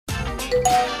Hey,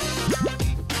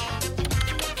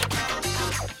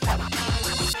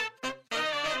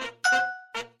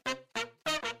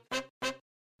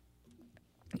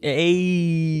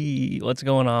 what's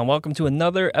going on? Welcome to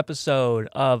another episode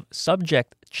of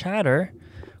Subject Chatter,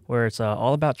 where it's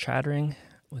all about chattering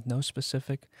with no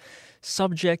specific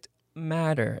subject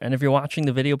matter. And if you're watching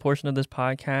the video portion of this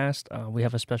podcast, we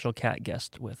have a special cat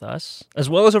guest with us, as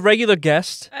well as a regular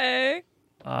guest. Hey.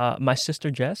 My sister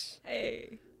Jess.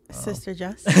 Hey. Sister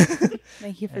Jess.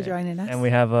 Thank you for joining us. And we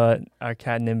have our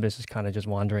cat Nimbus is kind of just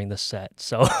wandering the set.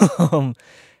 So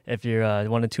if you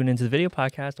want to tune into the video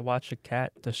podcast to watch the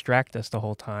cat distract us the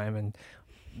whole time and,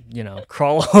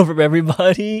 crawl over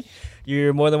everybody,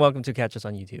 you're more than welcome to catch us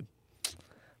on YouTube.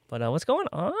 But what's going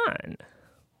on?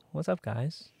 What's up,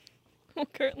 guys? Well,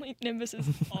 currently Nimbus is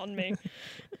on me.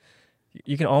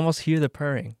 You can almost hear the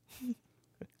purring.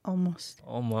 Almost.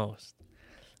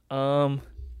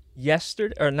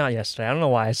 Yesterday, or not yesterday, I don't know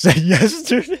why I said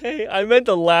yesterday. I meant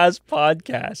the last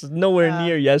podcast. It's nowhere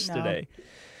near yesterday.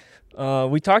 No.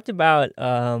 We talked about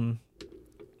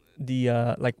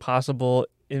the possible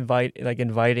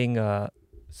inviting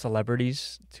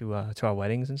celebrities to our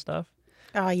weddings and stuff.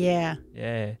 Oh yeah.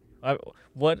 Yeah.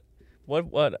 What?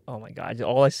 Oh my God!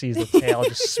 All I see is the tail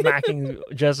just smacking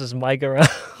Jess's mic around.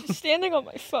 She's standing on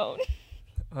my phone.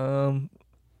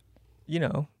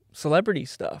 Celebrity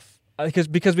stuff.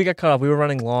 Because we got cut off, we were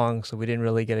running long, so we didn't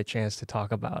really get a chance to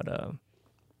talk about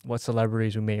what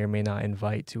celebrities we may or may not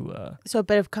invite to. So a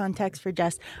bit of context for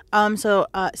Jess.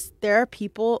 There are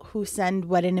people who send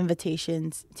wedding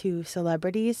invitations to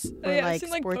celebrities or I've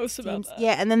seen, sports posts teams. about that.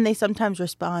 Yeah, and then they sometimes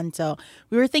respond. So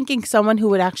we were thinking someone who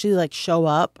would actually show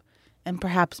up and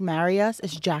perhaps marry us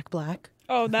is Jack Black.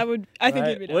 Oh, that would. I think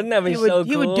he'd be down. Wouldn't that be so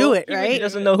cool? He would do it, right? He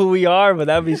doesn't know who we are, but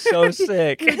that'd be so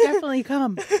sick. He would definitely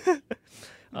come.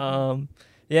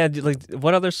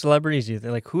 What other celebrities do you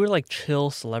think? Who are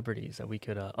chill celebrities that we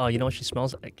could? You know what she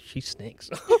smells like? She stinks.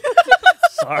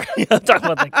 Sorry, I'm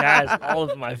talking about the cat. It's all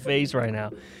over my face right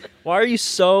now. Why are you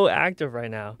so active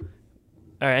right now?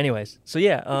 All right. Anyways, so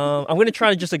yeah, I'm gonna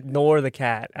try to just ignore the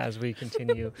cat as we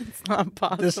continue. It's not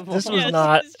possible. This was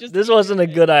not. This wasn't a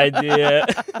good idea.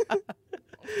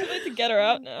 I'd like to get her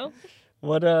out now.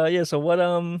 What? So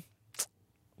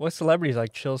what celebrities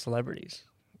chill celebrities?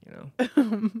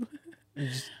 You're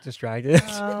just distracted.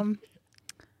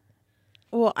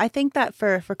 Well, I think that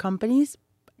for companies,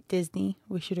 Disney,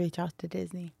 we should reach out to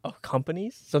Disney. Oh,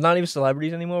 companies? So not even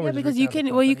celebrities anymore? Yeah, because you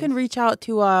can reach out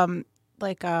to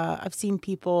I've seen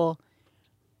people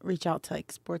reach out to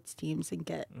sports teams and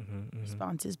get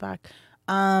responses back.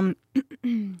 Other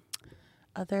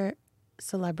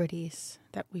celebrities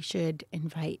that we should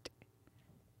invite.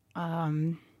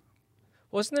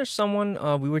 Wasn't there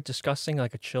someone we were discussing a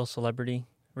chill celebrity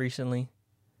recently?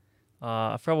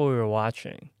 I forgot what we were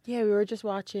watching. Yeah, we were just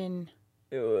watching.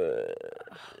 Yeah.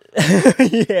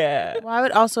 Well, I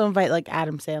would also invite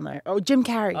Adam Sandler. Oh, Jim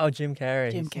Carrey. Oh, Jim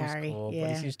Carrey. Jim He seems Carrey. cool, Yeah.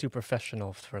 but he seems too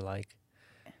professional for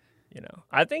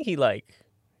I think he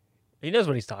knows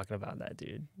what he's talking about. That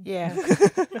dude. Yeah,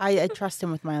 I trust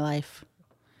him with my life.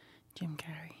 Jim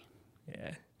Carrey.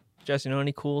 Yeah. Jess, you know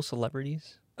any cool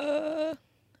celebrities?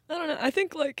 I don't know. I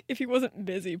think if he wasn't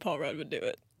busy, Paul Rudd would do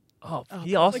it. Oh,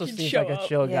 he also he'd seems show like a up.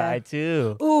 chill Yeah. guy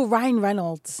too. Ooh, Ryan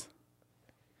Reynolds.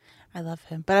 I love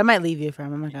him, but I might leave you for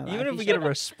him. I'm not gonna lie. Even if we get a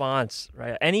response,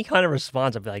 right? Any kind of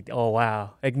response, I'd be like, oh,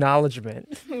 wow.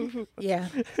 Acknowledgement. Yeah,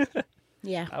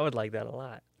 yeah, I would like that a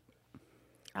lot.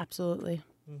 absolutely.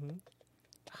 Mm-hmm.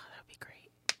 Oh, that'd be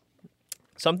great.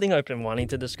 Something I've been wanting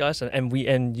to discuss,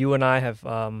 and you and I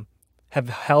have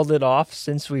held it off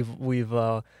since we've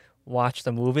watched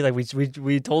the movie.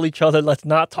 We told each other, let's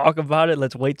not talk about it.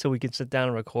 Let's wait till we can sit down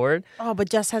and record. Oh, but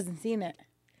Jess hasn't seen it.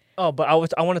 Oh, but I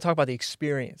want to talk about the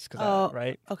experience,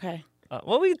 right? Okay.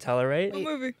 Well, we can tell her, right? What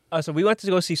movie? So we went to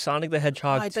go see Sonic the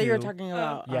Hedgehog I 2 thought you were talking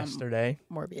about yesterday,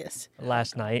 Morbius.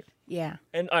 last night. Yeah.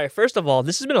 And all right, first of all,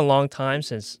 this has been a long time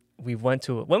since we went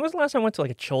to. When was the last time I went to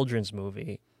a children's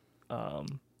movie?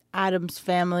 Adam's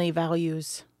Family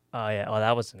Values. Oh yeah,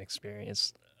 that was an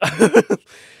experience.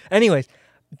 Anyways,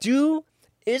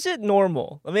 is it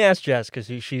normal? Let me ask Jess because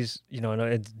she's in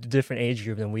a different age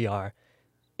group than we are.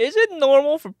 Is it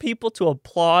normal for people to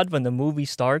applaud when the movie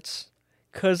starts?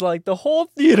 Cause the whole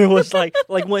theater was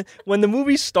when the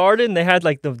movie started and they had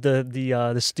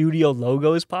the studio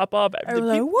logos pop up.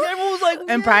 Everyone was like,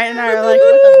 and Brian and I are like,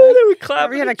 what the heck? We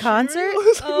clapped. Are we at a concert?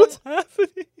 What's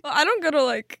happening? Well, I don't go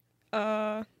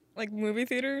to movie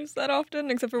theaters that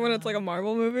often, except for when it's a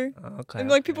Marvel movie. Oh, okay.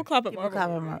 And people clap at People Marvel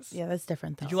clap movies. Yeah, that's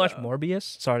different though. Did you watch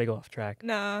Morbius? Sorry to go off track.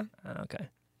 Nah. Okay.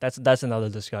 That's another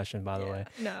discussion, by the way.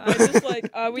 No, I just like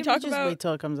we Yeah, talk just about wait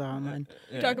till it comes out online.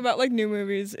 we talk about like new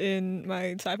movies in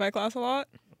my sci-fi class a lot.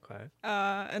 Okay.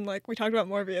 And like we talked about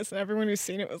Morbius, and everyone who's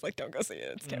seen it was like, "Don't go see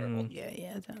it; it's terrible."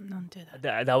 Yeah, don't do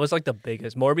that. That was like the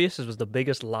biggest. Morbius was the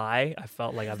biggest lie I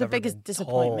felt like I've The ever biggest been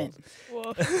disappointment.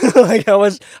 Well, told. Like I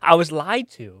was lied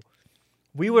to.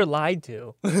 We were lied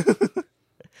to.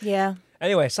 Yeah.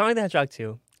 Anyway, Sonic the Hedgehog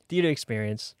 2 theater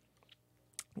experience.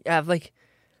 Yeah, like,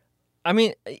 I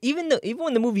mean, even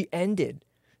when the movie ended,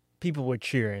 people were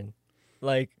cheering,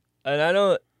 like, and I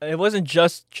know it wasn't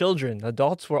just children;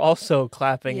 adults were also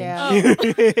clapping Yeah. and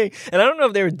cheering. And I don't know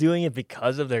if they were doing it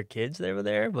because of their kids that were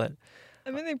there, but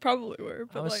I mean, they probably were.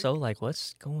 But I was like, so like,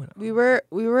 what's going on? We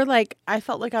were like, I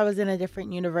felt like I was in a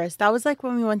different universe. That was like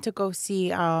when we went to go see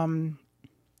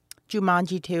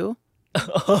Jumanji 2.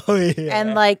 Oh yeah,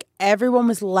 And like everyone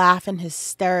was laughing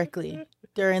hysterically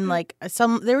during like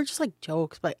they were just like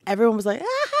jokes, but everyone was like, ah,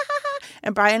 ha, ha, ha.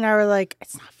 And Brian and I were like,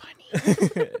 it's not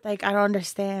funny. Like, I don't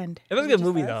understand. it was a good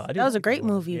movie though. That was a great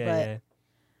movie, Yeah, but yeah.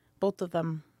 both of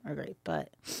them are great. But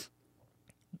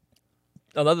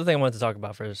Another thing I wanted to talk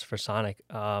about for Sonic,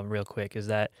 real quick, is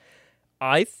that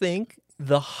I think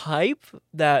the hype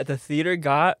that the theater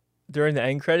got during the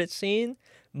end credit scene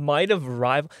might have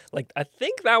rivaled. Like, I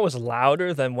think that was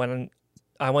louder than when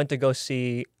I went to go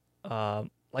see,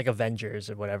 like Avengers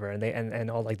or whatever, and and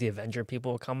all like the Avenger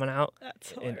people were coming out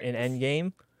that's in hilarious.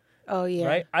 Endgame, oh yeah,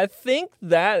 right? I think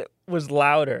that was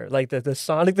louder, like the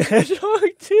Sonic the Hedgehog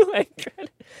 2 end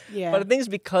credit. yeah. But I think it's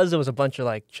because there was a bunch of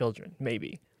like children,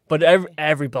 maybe. But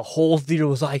the whole theater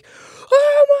was like,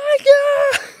 "Oh my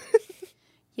god!"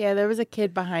 Yeah, there was a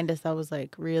kid behind us that was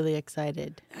like really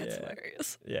excited. That's Yeah.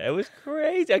 hilarious. Yeah, it was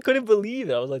crazy. I couldn't believe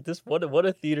it. I was like, "This what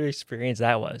a theater experience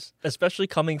that was." Especially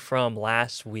coming from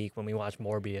last week when we watched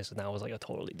Morbius, and that was like a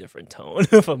totally different tone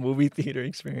of a movie theater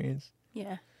experience.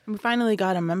 Yeah, and we finally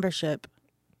got a membership,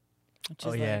 which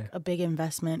Oh, is yeah. like a big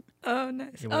investment. Oh,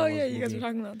 nice. Yeah, one of Oh those yeah, you guys movies. were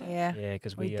talking about that. Yeah, Yeah,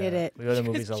 because We did it. We go to You guys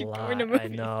movies a keep lot. going to I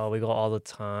movies. know we go all the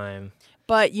time.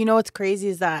 but you know what's crazy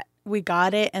is that we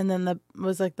got it, and then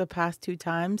the past 2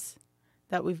 times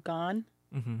that we've gone,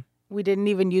 Mm-hmm. we didn't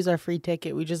even use our free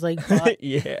ticket. We just like bought,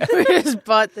 Yeah. we just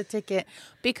bought the ticket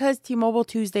because T-Mobile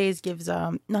Tuesdays gives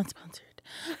not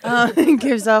sponsored,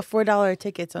 gives $4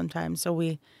 ticket sometimes. So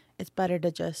it's better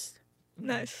to just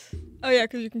Nice. Oh yeah,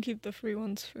 because you can keep the free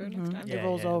ones for next time. Yeah, it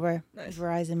rolls yeah. over. Nice.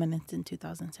 Verizon minutes in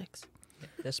 2006.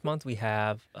 This month we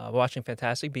have we're watching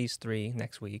Fantastic Beasts 3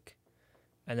 next week,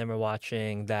 and then we're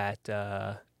watching that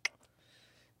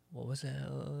what was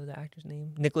the actor's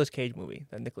name? Nicolas Cage movie.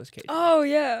 That Nicolas Cage. Oh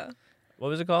yeah, What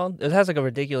was it called? It has like a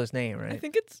ridiculous name, I right?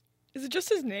 think is it just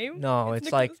his name? No,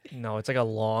 it's like Nicolas- it's like a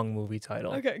long movie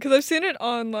title. Okay, because I've seen it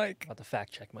on like I'll have to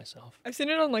fact check myself. I've seen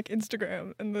it on like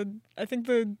Instagram, and I think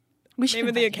the We should Name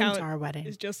of the invite him account to our wedding.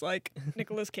 is just like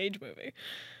Nicolas Cage movie.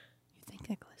 You think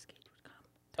Nicolas Cage would come?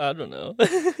 I don't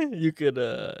know. You could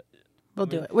We'll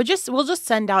do it. We'll just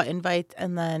send out invites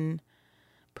and then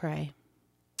pray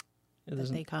it that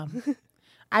doesn't- they come.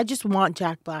 I just want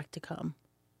Jack Black to come.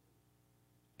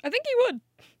 I think he would.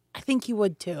 I think he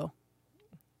would too.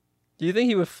 Do you think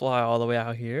he would fly all the way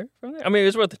out here from there? I mean,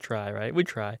 it's worth a try, right? We'd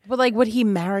try. But like, would he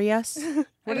marry us?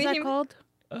 What is mean, that he- called?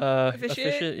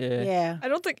 Officiate? Yeah. Yeah. I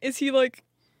don't think is he like.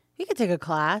 He could take a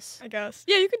class I guess.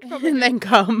 Yeah, you could probably. and then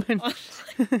come. And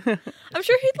I'm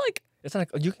sure he'd like. It's not.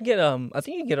 You can get I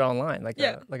think you can get it online, like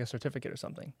Yeah. a certificate or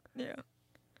something. Yeah.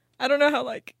 I don't know how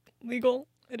like legal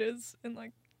it is, and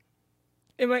like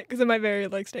it might vary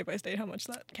like state by state how much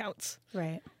that counts.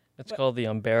 right. It's But- called The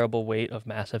Unbearable Weight of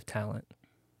Massive Talent.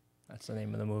 That's the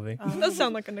name of the movie. It does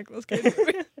sound like a Nicolas Cage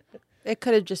movie. It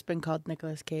could have just been called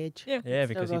Nicolas Cage. Yeah. Yeah, Still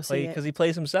because go see it. he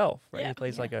plays himself, right? Yeah. He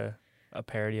plays Yeah. like a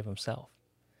parody of himself,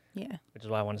 Yeah. which is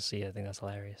why I want to see it. I think that's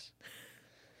hilarious.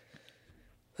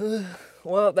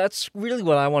 Well, that's really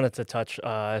what I wanted to touch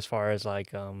as far as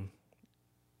like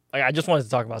I just wanted to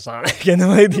talk about Sonic and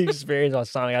like the experience on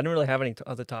Sonic. I didn't really have any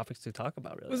other topics to talk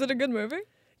about really. Was it a good movie?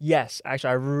 Yes,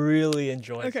 actually, I really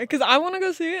enjoyed Okay, because I want to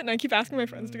go see it, and I keep asking my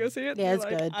friends to go see it. Yeah, They're it's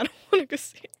like, good. I don't want to go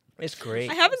see it. it. It's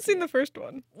great. I haven't seen the first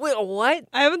one. Wait, what?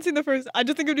 I haven't seen the first. I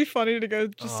just think it'd be funny to go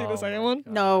just see Oh the second my one.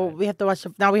 No, God. we have to watch.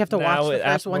 Now we have to watch the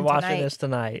first We're one watching tonight. this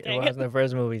tonight. We're Dang watching the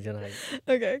first movie tonight.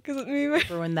 Okay, because me and my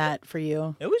Ruin that for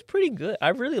you. It was pretty good. I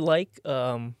really like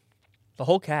the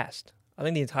whole cast. I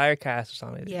think the entire cast of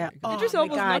Sonic. is Yeah. very good. Oh Idris my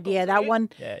Elba's god. Knuckles, Yeah, that right? one.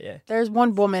 Yeah. There's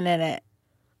one woman in it.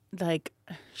 Like,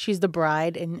 she's the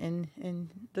bride in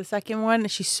the second one.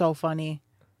 She's so funny.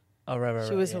 Oh, right.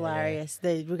 She was yeah, yeah. hilarious.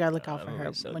 We gotta look out That for her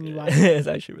movie's so when you good. watch it. It's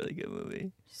actually a really good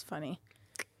movie. She's funny.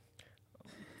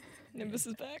 Nimbus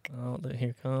is back. Oh,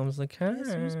 here comes the cat.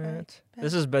 Yes, who's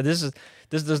back?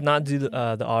 This does not do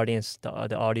the audience, the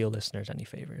audio listeners any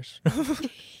favors.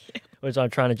 Which I'm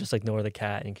trying to just ignore the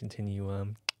cat and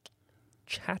continue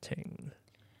chatting.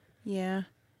 Yeah.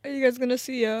 Are you guys gonna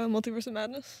see Multiverse of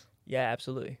Madness? Yeah,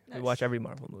 absolutely. We Nice. watch every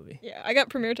Marvel movie. Yeah, I got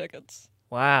premiere tickets.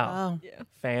 Wow, Oh. Yeah.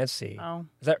 fancy. Oh.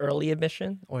 Is that early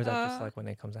admission or is that just like when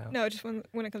it comes out? No, just when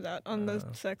it comes out on the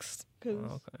Oh. 6th, because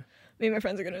Oh, okay, me and my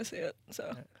friends are gonna see it.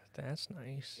 So that's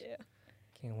nice. yeah.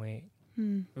 Can't wait.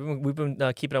 Hmm. We've been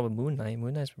keeping up with Moon Knight.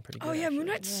 Moon Knight's been pretty good. Oh yeah, actually. Moon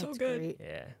Knight's Yeah, so it's good. great.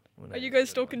 Yeah. Moon Are Knight you is a guys good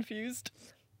still one. confused?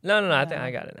 No. I think No.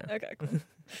 I got it now. Okay, cool.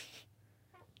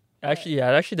 Actually, yeah,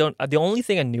 I actually don't. The only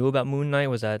thing I knew about Moon Knight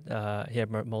was that he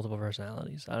had multiple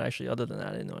personalities. Other than that,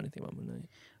 I didn't know anything about Moon Knight.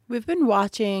 We've been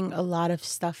watching a lot of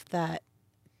stuff that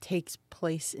takes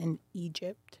place in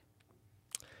Egypt.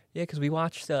 Yeah, because we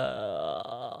watched Death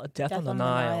on the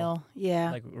Nile, Yeah.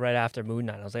 like right after Moon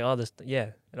Knight. I was like, oh, this.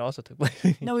 Yeah, it also took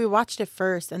place. No, we watched it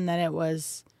first, and then it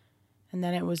was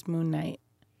Moon Knight,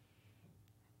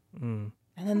 Mm.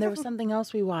 and then there was something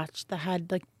else we watched that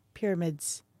had like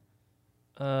pyramids.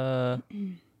 I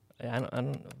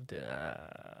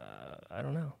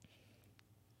don't know.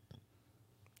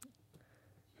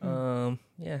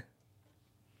 Yeah.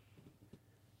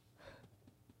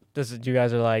 You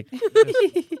guys are like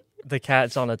the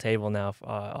cat's on the table now,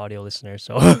 audio listeners.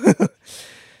 So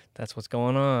that's what's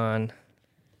going on.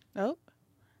 Oh,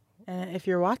 and if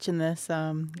you're watching this,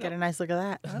 get a nice look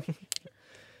at that.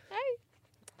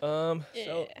 Oh.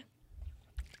 So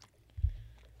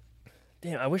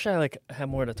damn, I wish I had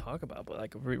more to talk about, but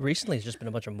recently it's just been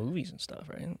a bunch of movies and stuff,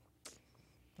 right? And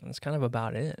that's kind of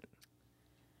about it.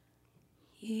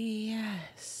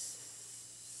 Yes.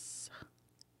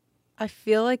 I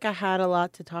feel like I had a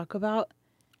lot to talk about.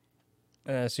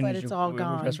 As soon But as it's you all we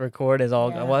gone. press record, it's all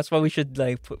Yeah. gone. Well, that's why we should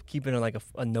keep it in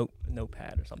a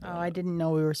notepad or something. Oh, like I that. didn't know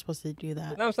we were supposed to do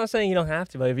that. No, it's not saying you don't have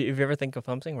to, but if you ever think of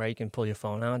something, right, you can pull your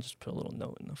phone out and just put a little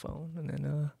note in the phone, and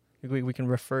then we can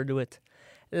refer to it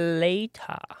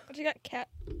later. But you got cat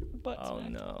butts. Oh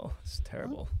back. no, it's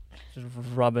terrible. Just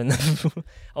rubbing. I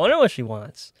wonder what she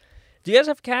wants. Do you guys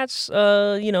have cats? In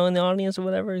the audience or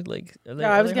whatever. No,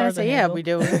 I was gonna say we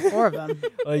do. We have 4 of them.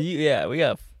 We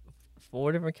got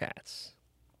 4 different cats.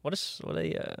 We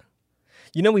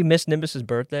missed Nimbus's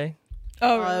birthday.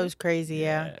 Oh, Oh, really? that was crazy.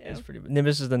 Yeah. It's pretty.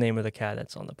 Nimbus is the name of the cat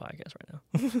that's on the podcast right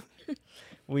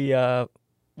now.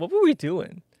 What were we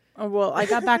doing? Oh, well, I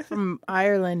got back from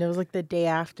Ireland. It was like the day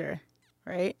after,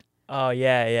 right? Oh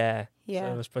yeah. Yeah.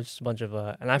 So it was just a bunch of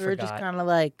and I we were forgot. just kind of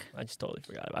like, I just totally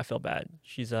forgot. I feel bad.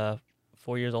 She's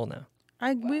 4 years old now.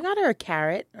 we got her a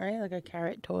carrot, right? Like a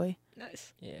carrot toy.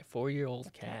 Nice. Yeah,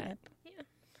 4-year-old cat.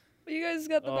 Well, you guys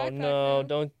got the Oh backpack. no! now.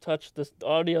 Don't touch this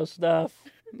audio stuff.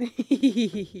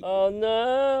 Oh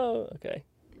no! Okay,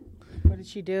 What did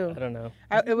she do? I don't know.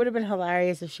 It would have been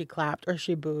hilarious if she clapped or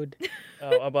she booed.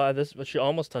 But she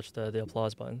almost touched the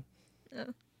applause button.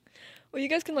 Well, you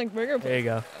guys can bring her. There you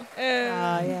go.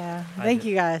 Yeah. I Thank did-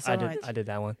 you guys so I much. did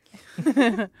that one.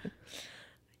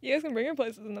 You guys can bring her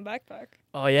places in the backpack.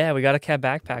 Oh yeah, we got a cat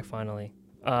backpack finally.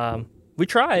 We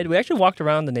tried. We actually walked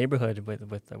around the neighborhood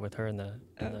with her in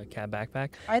the cat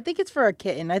backpack. I think it's for a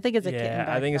kitten. I think it's a kitten.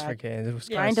 Yeah, I think it's for backpack. kids. It was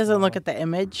Yeah. kinda Brian doesn't look small. at the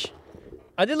image.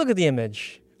 I did look at the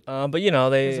image, but they.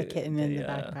 There's a kitten in the they,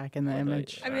 backpack in the they-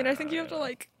 image. I mean, I think you have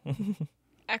to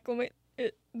acclimate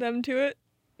them to it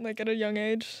at a young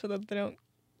age so that they don't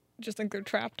just think they're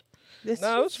trapped.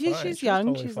 No, it's fine. She's She's young.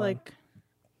 totally She's fine. like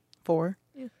 4.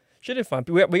 She did fine.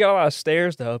 We got a lot of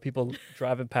stairs though. People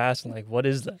driving past and what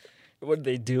is that? What are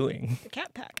they doing? The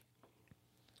cat pack.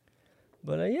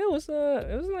 But it was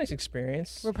a nice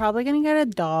experience. We're probably gonna get a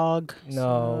dog.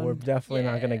 No, soon. we're definitely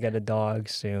not gonna Yeah. get a dog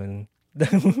soon.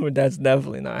 That's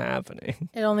definitely not happening.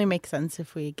 It only makes sense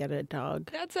if we get a dog.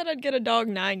 Dad said I'd get a dog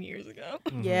 9 years ago.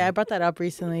 Yeah, I brought that up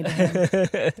recently to him.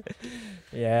 I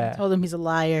Yeah, told him he's a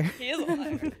liar. He is a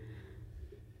liar.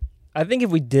 I think if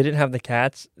we didn't have the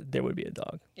cats, there would be a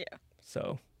dog. Yeah.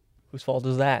 So, whose fault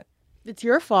is that? It's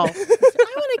your fault.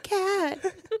 I want a cat.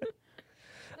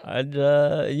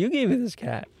 You gave me this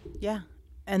cat. Yeah,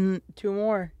 and 2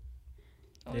 more.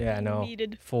 Oh, Yeah, you no.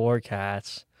 Needed. 4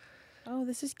 cats. Oh,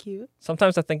 this is cute.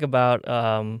 Sometimes I think about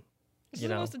This is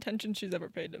the most attention she's ever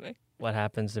paid to me. what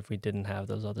happens if we didn't have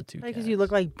those other 2 cats. Because you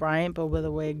look like Bryant, but with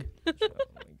a wig. Oh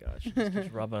my gosh, she just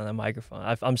keeps rubbing on the microphone.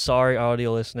 I'm sorry,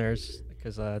 audio listeners,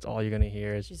 because that's all you're gonna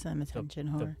hear is She's an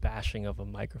attention the whore. bashing of a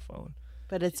microphone.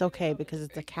 But it's okay because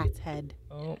it's a cat's head.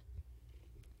 Oh,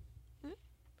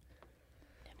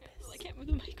 I can't move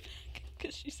the mic back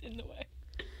because she's in the way.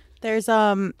 There's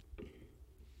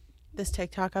this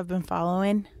TikTok I've been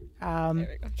following There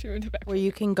we go. She moved it back. where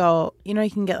you can go. You know,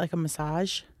 you can get like a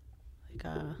massage, like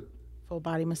a full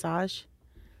body massage.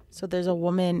 So there's a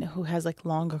woman who has like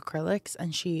long acrylics,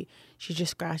 and she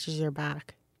just scratches your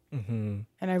back. Mm-hmm.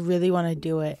 And I really want to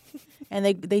do it. And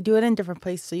they do it in different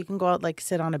places. So you can go out, like,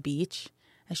 sit on a beach,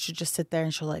 and she'll just sit there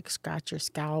and she'll, like, scratch your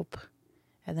scalp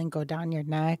and then go down your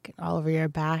neck and all over your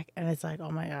back. And it's like,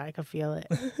 oh my God, I can feel it.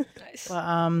 Nice. But,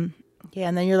 yeah,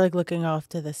 and then you're, like, looking off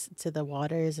to the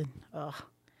waters, and,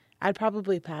 I'd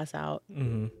probably pass out,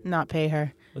 not pay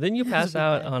her. Well, didn't you pass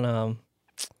out on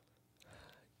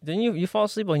Didn't you fall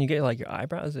asleep when you get like your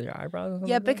eyebrows? Is it your eyebrows? Or something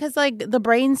Yeah, like that? because, like, the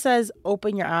brain says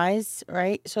open your eyes,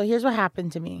 right? So here's what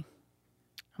happened to me.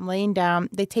 I'm laying down.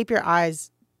 They tape your eyes,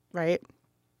 right?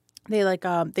 They, like,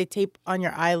 they tape on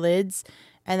your eyelids,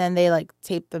 and then they, like,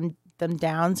 tape them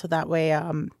down so that way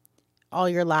all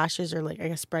your lashes are, like, I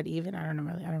guess, spread even. I don't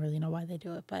really know why they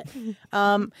do it, but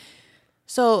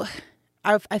so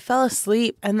I fell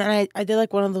asleep, and then I did,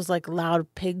 like, one of those, like, loud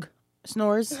pig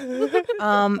snores.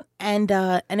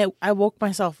 I woke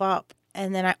myself up,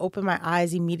 and then I opened my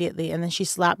eyes immediately, and then she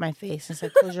slapped my face and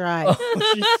said, "Close your eyes."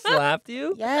 Oh, she slapped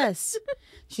you? Yes,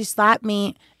 she slapped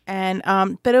me, and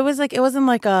but it wasn't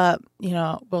like a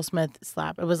Will Smith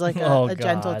slap. It was like a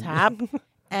gentle God. tap,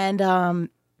 and I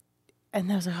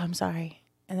was like, "Oh, I'm sorry,"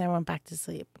 and then I went back to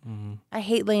sleep. I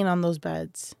hate laying on those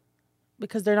beds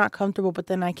because they're not comfortable, but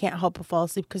then I can't help but fall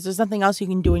asleep because there's nothing else you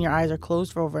can do when your eyes are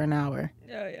closed for over an hour.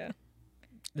 Oh, yeah.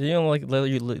 Do you like let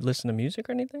you listen to music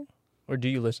or anything, or do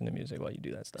you listen to music while you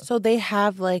do that stuff? So they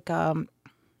have like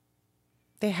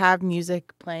they have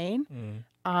music playing,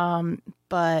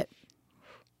 but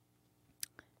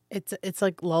it's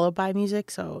like lullaby music.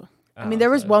 So I mean, there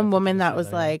was one woman that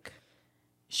was like,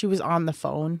 she was on the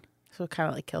phone, so it kind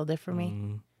of like killed it for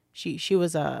me. She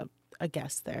was a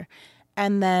guest there,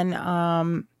 and then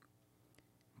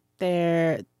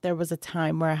there was a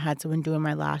time where I had someone doing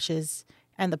my lashes.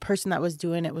 And the person that was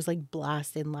doing it was like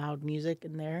blasting loud music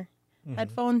in their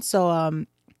headphones. So I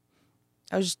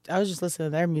was just listening to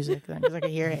their music then because I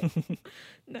could hear it.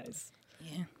 Nice.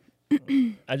 Yeah.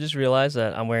 I just realized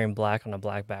that I'm wearing black on a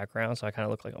black background, so I kind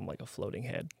of look like I'm like a floating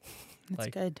head. That's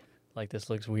like, good. Like this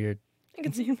looks weird. I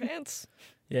can see your pants.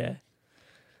 Yeah.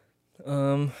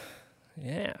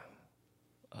 Yeah.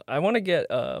 I want to get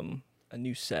a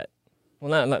new set.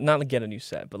 Well, not get a new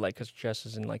set, but like because Jess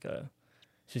is in like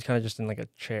she's kind of just in like a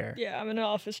chair. Yeah, I'm in an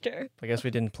office chair. I guess we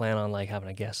didn't plan on like having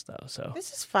a guest though, so.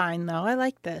 This is fine though. I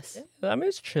like this. I mean,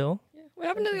 it's chill. Yeah. What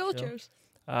happened to the old Chill. chairs?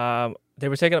 They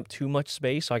were taking up too much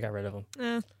space, so I got rid of them.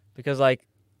 Eh. Because like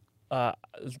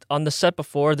on the set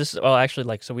before this, well, actually,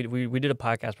 like, so we did a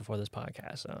podcast before this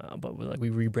podcast, but we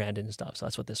rebranded and stuff, so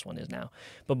that's what this one is now.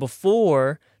 But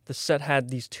before, the set had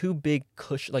these two big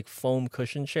like foam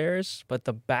cushion chairs, but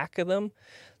the back of them,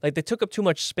 like, they took up too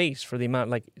much space for the amount,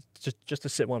 like, just to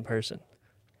sit one person.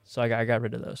 So I got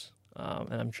rid of those,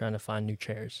 and I'm trying to find new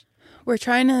chairs. We're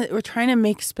trying to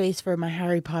make space for my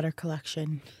Harry Potter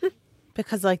collection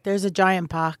because like there's a giant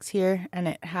box here and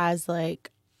it has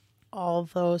like all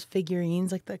those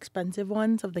figurines, like the expensive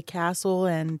ones of the castle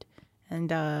and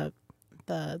the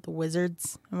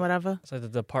wizards and whatever. It's like the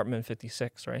Department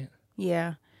 56, right?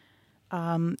 Yeah.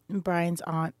 Brian's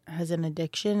aunt has an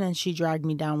addiction and she dragged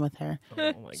me down with her.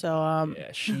 Oh my So God.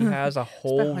 Yeah, she has a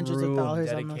whole hundreds of room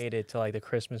dollars on those. dedicated to like the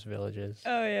Christmas villages.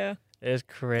 Oh, yeah. It's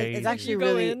crazy. it's actually You go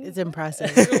really in, it's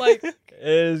impressive. You're like,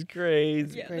 It's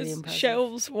crazy. yeah, pretty there's impressive.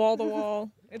 shelves wall to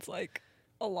wall. It's like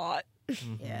a lot.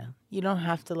 Yeah. You don't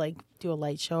have to like do a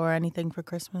light show or anything for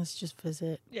Christmas. Just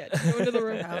visit Yeah, just go into the her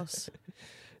room. house.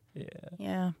 Yeah.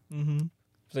 Yeah.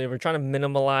 So we're trying to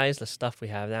minimalize the stuff we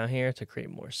have down here to create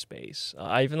more space.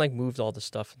 I even like moved all the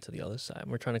stuff into the other side.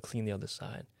 We're trying to clean the other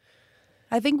side.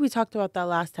 I think we talked about that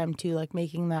last time too, like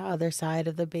making that other side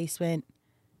of the basement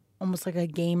almost like a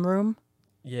game room.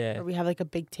 Yeah. Where we have like a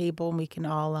big table and we can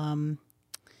all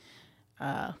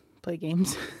play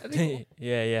games. That'd be cool.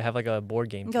 Yeah. Have like a board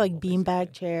game. We can get like table, beanbag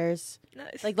basically. chairs.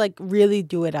 Nice. Like really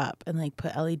do it up and like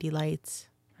put LED lights,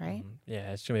 right?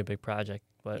 Yeah, it's gonna be a big project,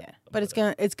 but Yeah. But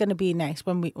it's gonna be nice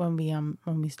when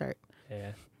we start.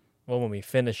 yeah. Well, when we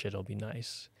finish it, it'll be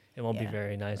nice. It won't be Yeah,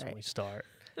 very nice when right. we start.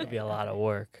 It'll be a lot of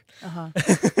work. Uh-huh.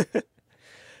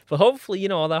 But hopefully,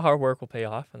 all that hard work will pay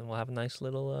off, and then we'll have a nice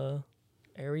little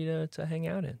area to hang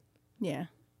out in. Yeah.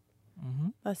 Mm-hmm.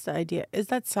 That's the idea. Is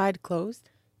that side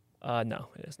closed? No,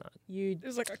 it is not.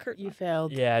 There's like a curtain. You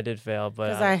failed. Yeah, I did fail,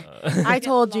 but 'Cause I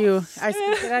told you.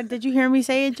 Did you hear me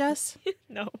say it, Jess?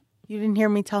 No. You didn't hear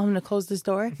me tell him to close this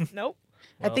door? Nope.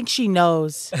 I think she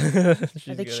knows. I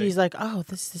think good. she's like, oh,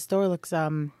 this door looks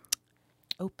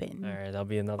open. All right,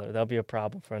 that'll be a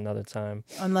problem for another time.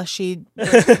 Unless she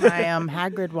breaks my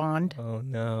Hagrid wand. Oh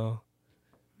no.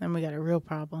 Then we got a real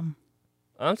problem.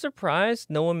 I'm surprised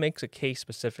no one makes a case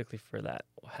specifically for that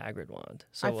Hagrid wand.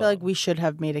 So I feel like we should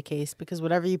have made a case because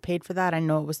whatever you paid for that, I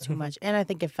know it was too much. And I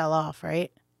think it fell off,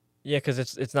 right? yeah, because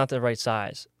it's not the right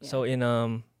size. Yeah.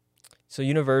 So so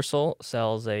Universal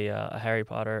sells a Harry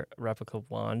Potter replica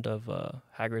wand of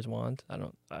Hagrid's wand.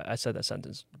 I said that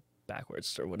sentence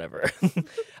backwards or whatever.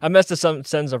 I messed the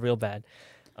sentence up real bad.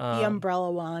 The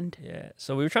umbrella wand. Yeah.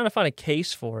 So we were trying to find a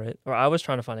case for it, or I was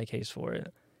trying to find a case for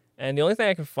it. And the only thing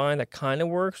I could find that kind of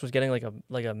works was getting like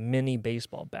a mini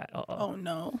baseball bat. Oh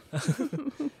no.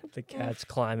 The cat's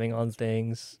climbing on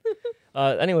things.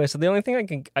 Anyway, so the only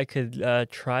thing I could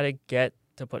try to get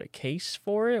to put a case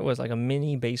for it was like a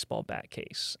mini baseball bat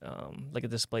case, like a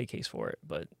display case for it.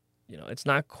 But it's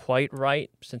not quite right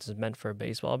since it's meant for a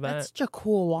baseball bat. That's such a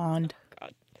cool wand. Oh,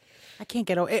 God. I can't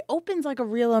get over it. Opens like a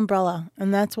real umbrella,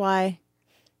 and that's why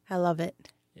I love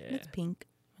it. Yeah. It's pink,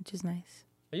 which is nice.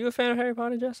 Are you a fan of Harry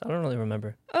Potter, Jess? I don't really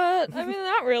remember. I mean,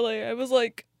 not really. I was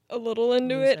like a little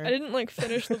into it. Loser. I didn't like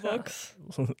finish the books.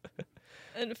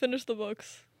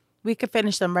 We could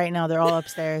finish them right now. They're all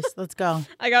upstairs. Let's go.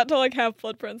 I got to like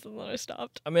Half-Blood Prince and then I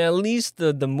stopped. I mean, at least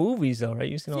the movies though, right?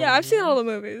 You've seen all Yeah, the I've seen all movies?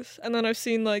 the movies, and then I've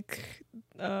seen like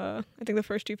I think the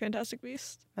first two Fantastic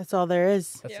Beasts. That's all there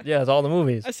is. Yeah, it's all the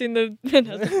movies. I've seen the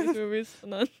Fantastic Beasts movies,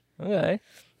 and then Okay,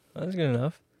 that's good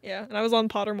enough. yeah, and I was on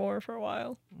Pottermore for a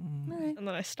while, All right. and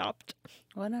then I stopped.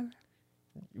 Whatever.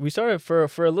 We started for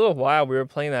a little while. We were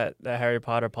playing that Harry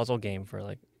Potter puzzle game for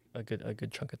like a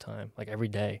good chunk of time, like every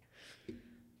day.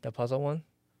 That puzzle one,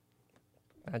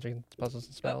 magic puzzles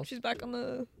and Oh, spells. she's back on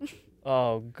the.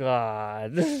 Oh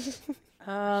God. She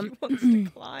wants to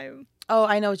climb. Oh,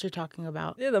 I know what you're talking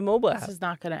about. Yeah, the mobile This app. is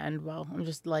not going to end well. I'm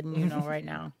just letting you know right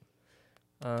now.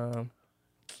 All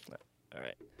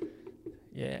right.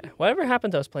 Yeah. Whatever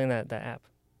happened to us playing that app?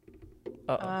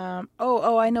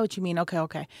 Oh, I know what you mean.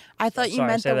 Okay. I thought you Sorry,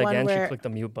 meant say the that one again. She where clicked the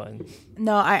mute button.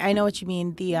 no, I know what you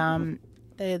mean.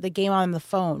 The game on the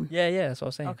phone. Yeah, that's what I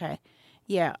was saying. Okay.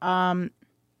 Yeah. Ow.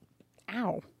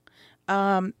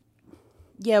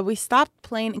 Yeah, we stopped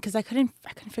playing because I couldn't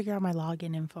figure out my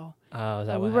login info. Oh, is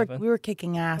that we what were happened? we were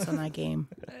kicking ass on that game.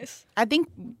 Nice. I think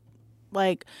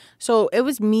so it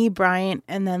was me, Bryant,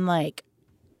 and then like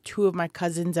two of my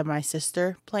cousins and my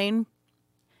sister playing,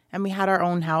 and we had our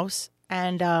own house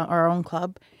and our own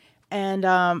club, and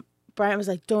Bryant was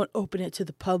like, "Don't open it to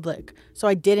the public," so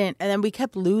I didn't, and then we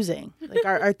kept losing. Like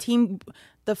our team,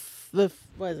 the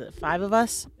what is it, 5 of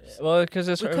us? Well, because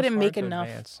We couldn't make enough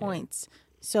points.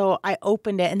 So I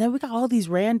opened it, and then we got all these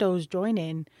randos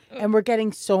joining, and we're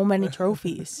getting so many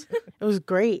trophies. It was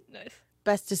great. Nice.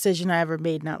 Best decision I ever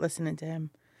made, not listening to him.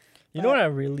 You know what I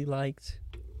really liked?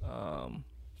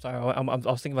 Sorry, I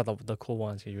was thinking about the cool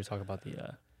ones because you were talking about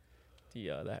the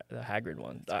Hagrid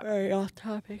one. Very off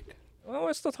topic. Well,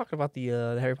 we're still talking about the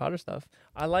Harry Potter stuff.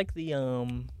 I like the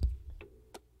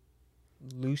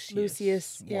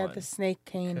Lucius. Yeah, one. the snake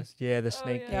cane. The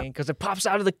snake yeah. cane because it pops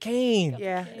out of the cane.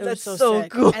 Yeah, it That's was so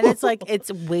sick. cool. And it's like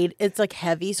it's like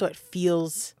heavy, so it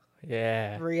feels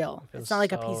Yeah. real. Feels It's not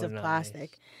like a so piece of nice.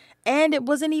 plastic. And it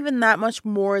wasn't even that much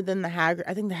more than the Hagrid.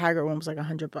 I think the Hagrid one was like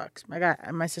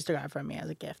 $100. My sister got it for me as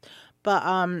a gift. But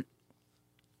I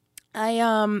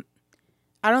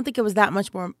don't think it was that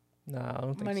much more No, I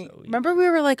don't think money. so. Remember we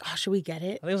were like, oh, should we get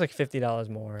it? I think it was like $50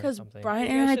 more or Because something. Brian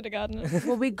Maybe I and should have gotten it. I,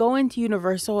 well, we go into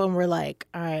Universal and we're like,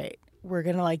 all right, we're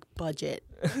gonna like budget.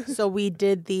 So we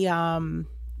did the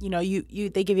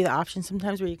they give you the option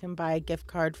sometimes where you can buy a gift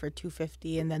card for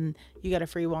 $250 and then you get a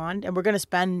free wand, and we're gonna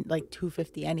spend like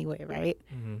 $250 anyway, right?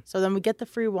 Mm-hmm. So then we get the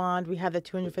free wand, we have the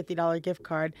 $250 gift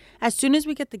card. As soon as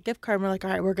we get the gift card, we're like,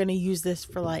 all right, we're gonna use this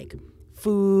for like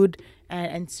food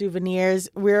and souvenirs.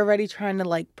 We're already trying to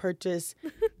like purchase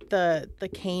the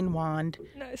cane wand,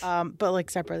 Nice. but like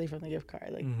separately from the gift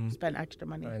card, like Mhm. spend extra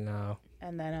money, I know.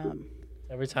 and then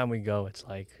Every time we go, it's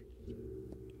like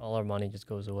all our money just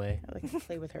goes away. I like to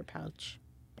play with her pouch.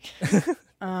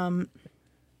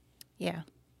 Yeah.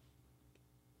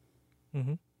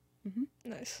 Mm-hmm.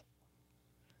 Nice.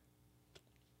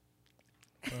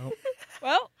 Well,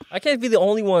 Well, I can't be the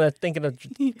only one that's thinking of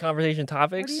conversation What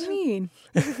topics. do you mean?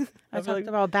 I feel talked like-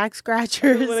 about back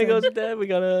scratchers. When it goes dead, we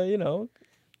gotta,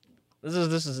 This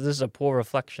is a poor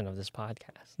reflection of this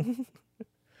podcast.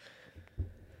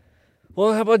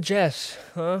 Well, how about Jess?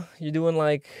 Huh? You doing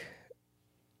like?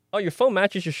 Oh, your phone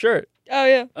matches your shirt. oh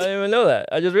yeah, I didn't even know that.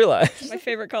 I just realized. my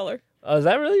favorite color. Oh, is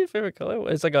that really your favorite color?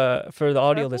 It's like for the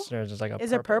audio Purple? listeners. It's like a.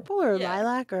 Is it purple or Yeah.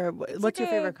 lilac or what's like your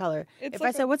a- favorite color? It's If like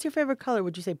I said what's your favorite color,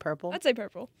 would you say purple? I'd say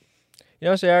purple. You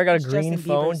know, Sarah got a It's green Justin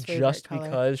phone Bieber's favorite just color.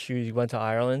 because she went to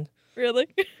Ireland. Really?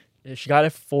 Yeah, she got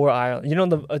it for Ireland. You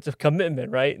know, it's a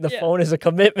commitment, right? The Yeah. phone is a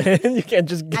commitment. You can't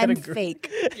just get I'm a green. fake.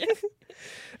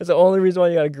 It's the only reason why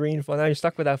you got a green phone. Now you're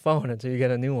stuck with that phone until you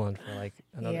get a new one for like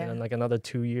another, Yeah. in like another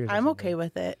 2 years. or I'm something. okay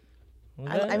with it.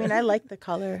 Okay. I mean, I like the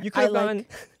color. You could I have like. gotten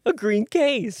a green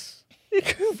case.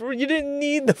 You didn't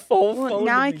need the full Well, phone.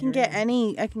 now to I be can get green.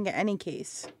 any. I can get any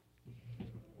case.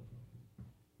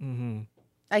 Mhm.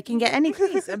 I can get any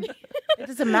case. It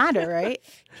doesn't matter, right?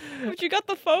 But you got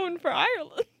the phone for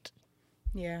Ireland.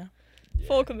 Yeah.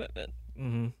 Full commitment.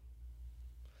 Mhm.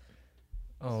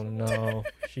 Oh no,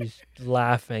 she's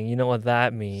laughing. You know what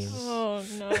that means. Oh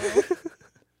no.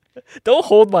 Don't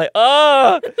hold my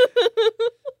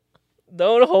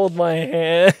Don't hold my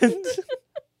hand.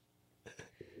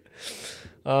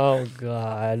 Oh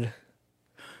God.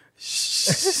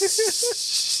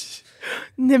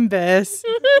 Nimbus.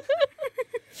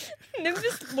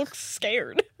 Nimbus looks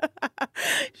scared.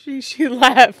 She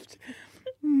left.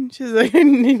 She's like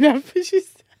enough.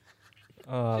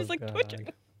 Oh, She's like God. twitching.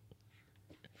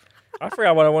 I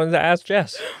forgot what I wanted to ask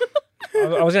Jess.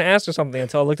 I was gonna ask her something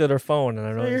until I looked at her phone and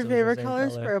I So noticed. your it was the favorite same color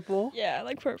is color. purple. Yeah, I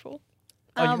like purple.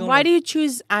 Oh, you going Why with- do you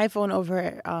choose iPhone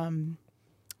over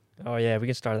Oh yeah, we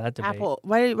can start that debate. Apple?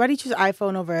 Why do you choose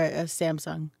iPhone over a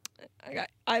Samsung? I got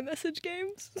iMessage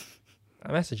games.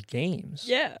 I message games.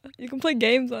 Yeah, you can play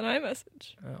games on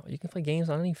iMessage. Oh, you can play games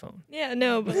on any phone. Yeah,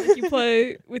 no, but like you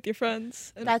play with your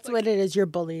friends. And That's like, what it is. You're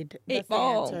bullied. That's the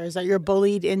 8-ball. answer. Is that you're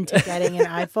bullied into getting an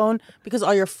iPhone because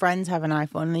all your friends have an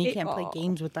iPhone and you can't play 8-ball.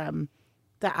 games with them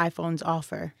that iPhones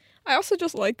offer. I also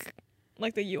just like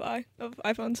the UI of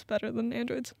iPhones better than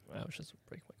Androids. I was just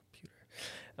break my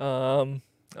computer.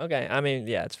 Okay. I mean,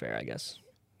 yeah, it's fair. I guess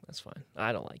that's fine.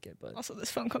 I don't like it, but Also,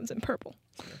 this phone comes in purple.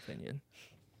 it's my opinion.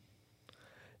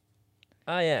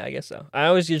 Yeah, I guess so. I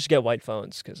always just get white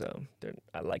phones because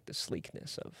I like the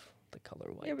sleekness of the color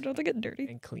white. Yeah, but don't they get dirty?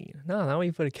 And clean. No, now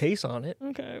you put a case on it.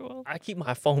 Okay, well, I keep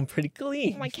my phone pretty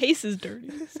clean. my case is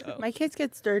dirty. So My kids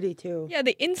gets dirty too. yeah,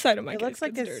 the inside of my It case looks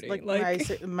like gets it's dirty. like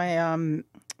Like my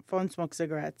phone smokes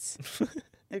cigarettes.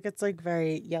 It gets like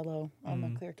very yellow on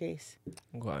the clear case.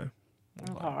 Okay.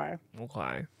 Okay.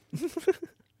 Okay.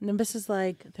 Nimbus is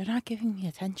like, they're not giving me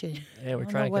attention. Yeah, we're don't know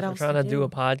trying. what We're else trying to to do do. a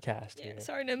podcast yeah, here.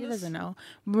 sorry, He Nimbus. doesn't know.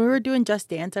 When we were doing Just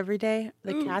Dance every day,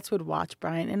 the Ooh. cats would watch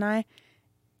Bryant and I.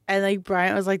 And like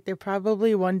Bryant was like, they're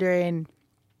probably wondering,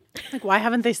 like, why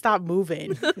haven't they stopped moving?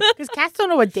 Because cats don't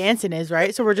know what dancing is,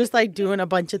 right? So we're just like doing a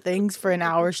bunch of things for an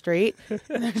hour straight.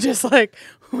 And they're just like,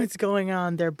 what's going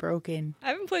on? They're broken. I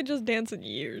haven't played Just Dance in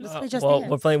years. play Just well,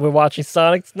 Dance. we're watching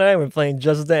Sonic tonight. We're playing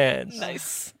Just Dance.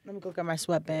 Nice. Let me go get my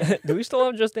sweatband. Do we still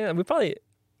have Just Dance? We probably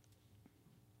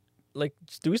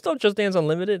do we still have Just Dance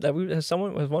Unlimited? Has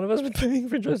one of us been paying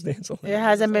for Just Dance Unlimited? It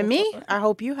hasn't been me. I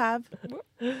hope you have.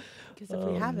 Because if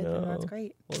Oh, we haven't, then that's no.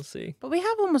 great. We'll see. But we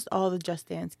have almost all the Just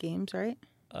Dance games, right?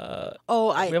 We I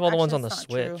have all the ones actually, on the that's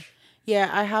not true. Switch. Yeah,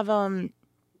 I have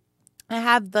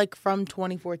like from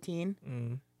 2014,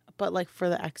 Mm. but like for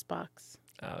the Xbox.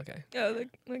 Oh, okay. Oh,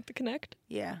 like the Connect.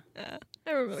 Yeah.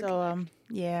 I remember. The So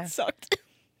yeah. Connect. Sucked.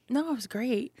 No, it was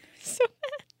great. So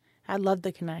I love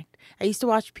the Connect. I used to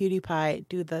watch PewDiePie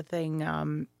do the thing,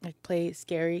 like play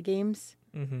scary games,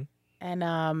 Mm-hmm.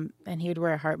 and he would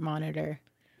wear a heart monitor.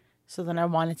 So then I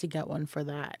wanted to get one for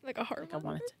that. like a heart. Like I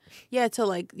wanted to, yeah, to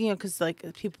like because like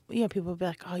people, people would be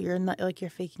like, oh, you're not like you're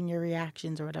faking your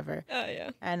reactions or whatever. Oh yeah.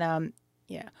 And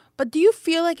yeah. But do you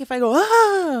feel like if I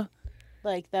go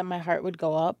like that, my heart would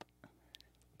go up?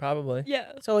 Probably.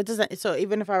 Yeah. So it doesn't. So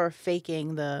even if I were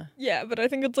faking the, Yeah, but I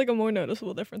think it's like a more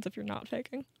noticeable difference if you're not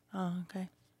faking. oh okay,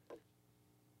 You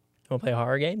want to play a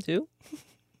horror game too?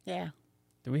 yeah.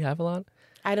 Do we have a lot?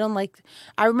 I don't like.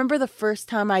 I remember the first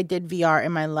time I did VR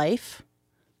in my life.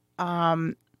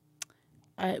 When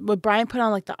Brian put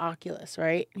on like the Oculus,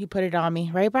 right? He put it on me,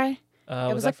 right, Brian?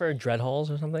 Was was that like- for dread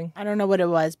holes or something? I don't know what it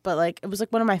was, but like it was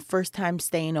like one of my first times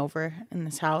staying over in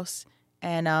this house.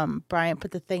 And Brian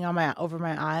put the thing on over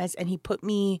my eyes, and he put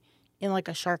me in like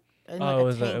a shark, in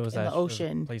like a tank in the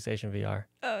ocean. PlayStation VR.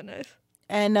 Oh, nice.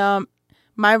 And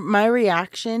my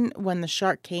reaction when the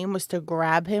shark came was to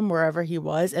grab him wherever he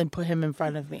was and put him in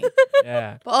front of me.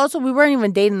 Yeah. But also, we weren't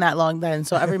even dating that long then,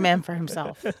 so every man for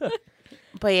himself.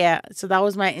 But yeah, so that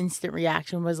was my instant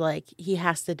reaction was like, he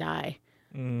has to die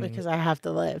because I have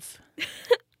to live.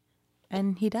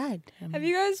 And he died. Have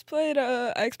you guys played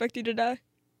I Expect You to Die?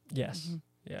 Yes. Mm-hmm.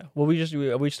 Yeah. Well,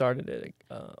 we started it.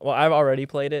 Well, I've already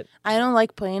played it. I don't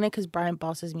like playing it because Brian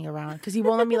bosses me around because he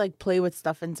won't let me like play with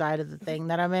stuff inside of the thing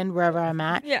that I'm in wherever I'm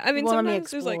at. Yeah, I mean He won't let me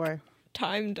sometimes there's like explore.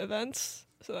 timed events,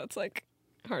 so that's like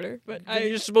harder. But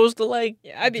You're supposed to like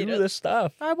I beat do it. this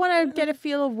stuff. I want to get a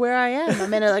feel of where I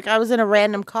am. I was in a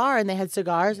random car and they had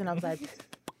cigars and I was like,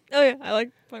 Oh yeah, I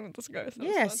like playing with the cigars. That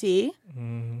was yeah, fun. see?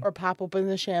 Mhm. Or pop open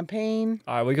the champagne.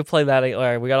 All right, we could play that. All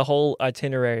right, we got a whole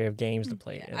itinerary of games to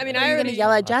play. I mean, Are I you going to already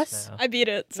yell at watch Jess? now. I beat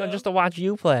it. So No, just to watch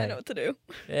you I play. know what to do.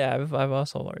 Yeah, I've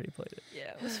also already played it.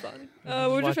 Yeah, it was fun. Just What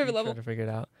was your watch favorite you level? try to figure it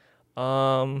out.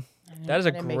 That is a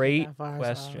I didn't make it great that far, so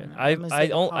question. I'm gonna say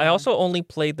the I car. also only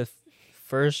played the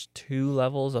first 2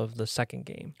 levels of the second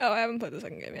game. Oh, I haven't played the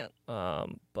second game yet.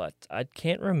 But I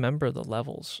can't remember the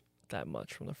levels that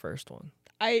much from the first one.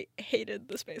 I hated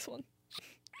the space one.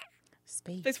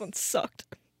 Space one sucked.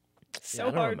 So I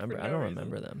don't hard. remember. For I no don't reason.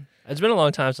 remember them. It's been a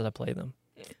long time since I played them.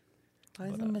 Why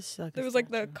is it suck? There was like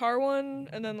the car one,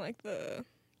 and then like the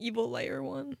evil layer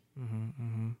one,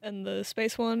 Mm-hmm. and the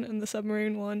space one, and the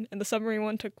submarine one, and the submarine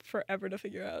one took forever to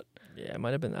figure out. Yeah, it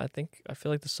might have been. I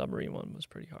feel like the submarine one was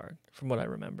pretty hard, from what I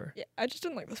remember. Yeah, I just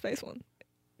didn't like the space one,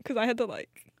 because I had to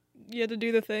you had to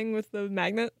do the thing with the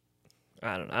magnet.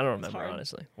 I don't remember hard.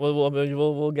 honestly.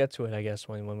 We'll get to it, I guess,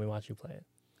 when we watch you play it.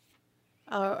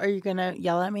 Are you going to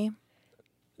yell at me?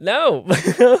 No,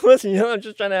 listen, I'm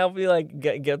just trying to help you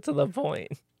get to the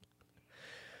point.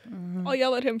 I'll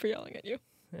yell at him for yelling at you.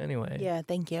 Anyway, Yeah,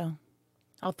 thank you.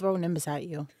 I'll throw Nimbus at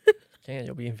you.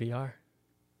 you'll be in VR.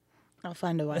 I'll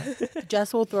find a way.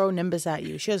 Jess will throw Nimbus at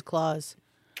you. She has claws.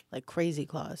 Like crazy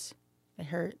claws. It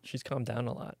hurt. She's calmed down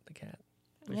a lot, the cat.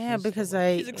 Like, Yeah, she's- because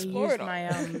I She's used explored all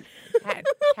my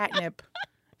catnip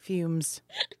fumes.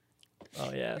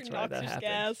 Oh yeah, that's right. That Noxious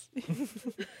happened.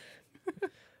 gas.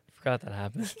 Forgot that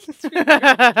happened.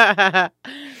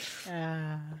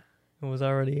 Ah. It was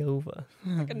already over.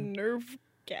 Like a nerve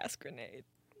gas grenade.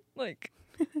 Like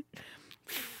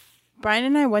Brian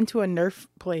and I went to a Nerf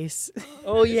place.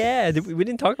 Oh yeah, we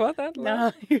didn't talk about that?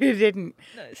 No, you didn't.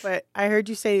 nice. But I heard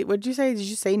you say, what did you say? Did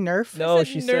you say Nerf? No, said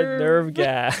she said nerve. nerve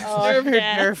gas. Oh, I Nerve heard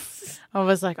gas. Nerf. I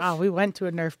was like, oh, we went to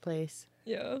a Nerf place.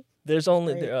 Yeah. There's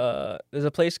only Right. there's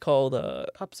a place called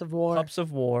Pups of War. Pups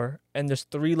of War, and there's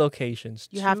 3 locations.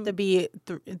 You have to be,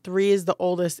 3 is the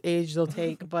oldest age they'll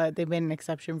take, but they made an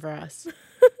exception for us.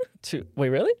 2. Wait,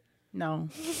 really? No.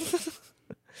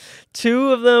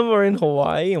 2 of them are in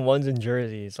Hawaii and one's in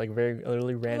Jersey. It's like very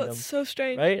literally Oh, random, that's so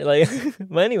strange. right? Like,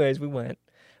 but anyways, we went.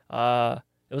 It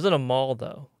was in a mall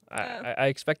though. Oh. I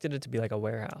expected it to be like a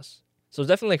warehouse, so it's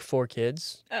definitely like 4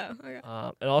 kids. Oh, okay.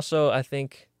 And also, I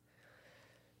think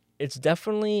it's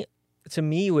definitely, to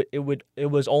me, it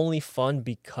was only fun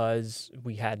because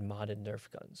we had modded Nerf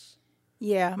guns.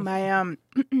 Yeah, my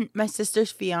my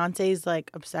sister's fiance is like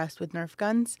obsessed with Nerf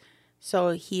guns.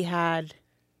 So he had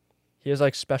He has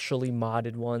like specially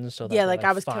modded ones, so that Yeah, they, like,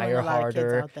 I was killing fire a lot of kids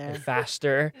harder out there. and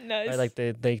faster. Nice. Right? Like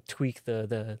they tweak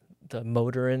the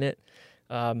motor in it.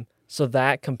 So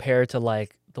that compared to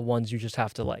like the ones you just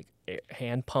have to like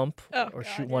hand pump Oh, or God,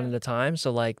 shoot one yeah. at a time.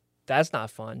 So like that's not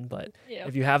fun. But Yeah.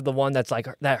 if you have the one that's like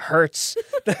that hurts,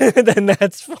 then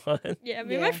that's fun. Yeah,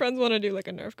 me and my Yeah. friends want to do like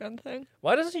a Nerf gun thing.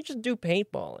 Why doesn't he just do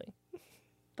paintballing?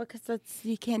 because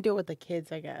you can't do it with the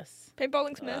kids, I guess.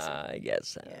 Paintballing's messy. I guess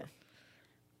so. Yeah.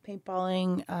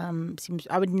 Paintballing seems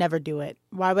I would never do it.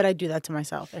 Why would I do that to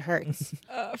myself? It hurts.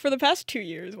 For the past 2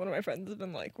 years, one of my friends has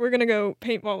been like, "We're gonna go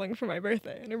paintballing for my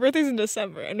birthday," and her birthday's in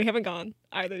December, and we haven't gone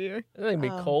either year. It's gonna be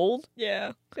Oh. cold. Yeah,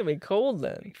 It's gonna be cold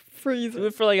then. Do freezing.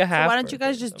 it for like a So half. why don't you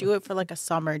guys birthday or just do it for like a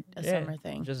summer Yeah,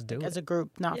 thing? Just do As it. a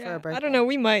group, not for Yeah, a birthday. I don't know.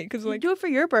 We might because Like, like, do it for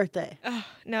your birthday.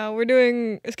 no, we're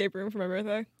doing escape room for my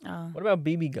birthday. Oh. What about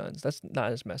BB guns? That's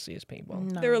not as messy as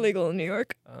paintball. No. They're illegal in New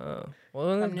York. Well,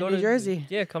 then Come to go New to Jersey.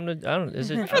 Yeah, come to. I don't. Is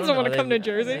it? My I friends don't know, wanna are come they- to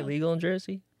Jersey. Are they legal in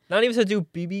Jersey? Not even to do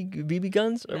BB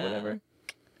guns or Nah. whatever.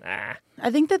 Nah. I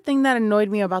think the thing that annoyed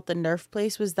me about the Nerf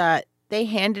place was that they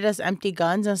handed us empty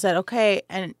guns and said, "Okay,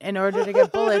 and in order to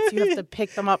get bullets, you have to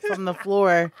pick them up from the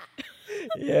floor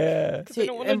Yeah. They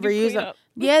don't want to and do reuse them." cleanup.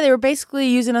 Yeah, they were basically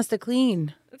using us to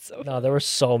clean. That's so No, there were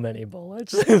so many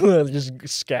bullets just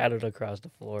scattered across the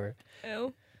floor.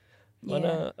 ew. But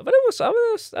Yeah, but it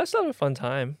was that's still a fun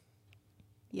time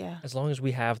yeah. as long as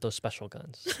we have those special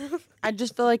guns. I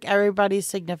just feel like everybody's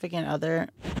significant other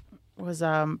was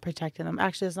protecting them.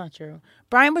 Actually, that's not true.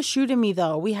 Brian was shooting me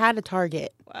though. We had a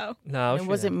target. Wow. No, It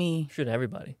wasn't me. Shooting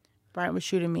everybody. Brian was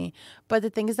shooting me. But the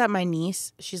thing is that my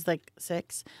niece, she's like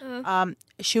 6. Uh-huh.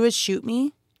 She would shoot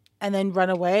me and then run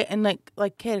away and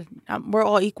like kid, we're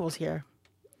all equals here.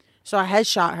 So I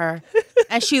headshot her,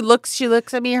 and she looks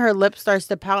at me. Her lip starts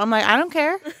to pout. I'm like, I don't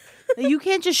care. You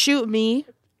can't just shoot me,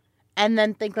 and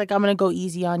then think like I'm gonna go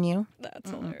easy on you.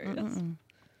 That's hilarious.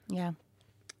 Yeah,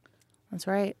 that's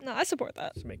right. No, I support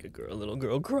that. Just make a little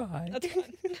girl cry. That's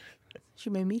fun. She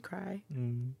made me cry.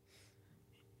 Mm.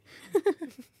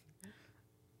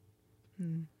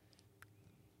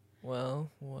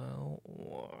 Well.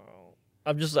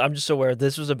 I'm just aware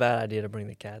this was a bad idea to bring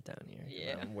the cat down here.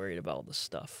 Yeah. I'm worried about all the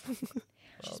stuff.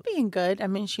 She's being good. I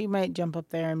mean, she might jump up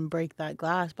there and break that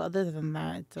glass, but other than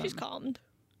that, She's calmed.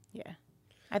 yeah.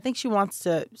 I think she wants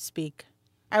to speak.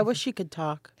 I wish she could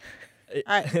talk.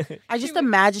 I just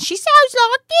imagine she sounds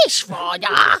like this, Father.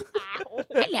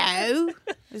 Hello.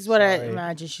 Is what I Sorry.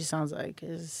 imagine she sounds like.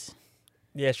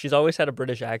 Yeah, she's always had a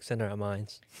British accent in our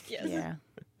minds. Yes. Yeah.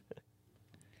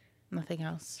 Nothing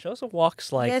else. She also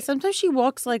walks like Yeah, sometimes she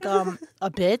walks like a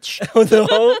bitch.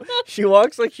 no, she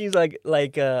walks like she's like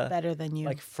Better than you.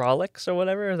 like frolics or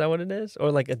whatever. Is that what it is?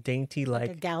 Or like a dainty Like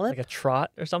a like gallop? a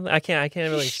trot or something. I can't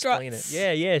really explain struts.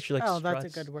 it. Yeah, she like Oh, struts.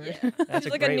 that's a good word. Yeah. That's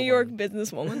She's like a great New York one.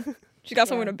 businesswoman. She's got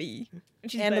somewhere Yeah. to be.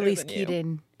 And she's Annalise better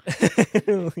than you. Keaton.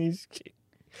 Annalise Keaton.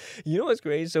 You know what's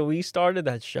great? So we started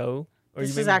that show. Or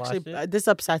This you is maybe actually watched it. this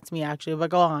upsets me actually, but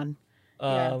go on.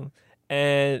 Yeah.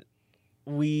 And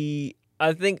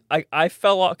I think I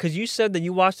fell off because you said that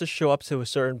you watched the show up to a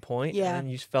certain point, Yeah. and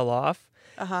then you fell off.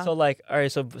 Uh-huh. So like, all right,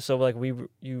 so like you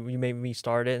made me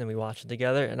start it, and we watched it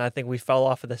together, and I think we fell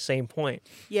off at the same point.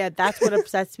 Yeah, that's what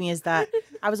upsets me is that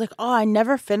I was like, oh, I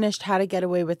never finished How to Get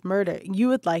Away with Murder. You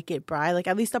would like it, Bri. Like,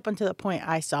 at least up until the point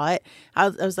I saw it, I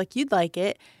was like, you'd like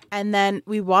it. And then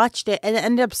we watched it, and it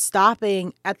ended up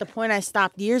stopping at the point I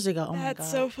stopped years ago. Oh, my God.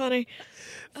 That's so funny.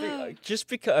 Just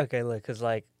because, okay, look, because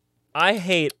like, I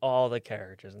hate all the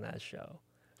characters in that show.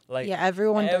 Like, Yeah,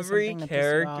 everyone does every something to piss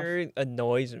you off. character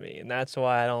annoys me, and that's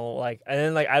why I don't like. And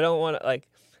then like, I don't want to like.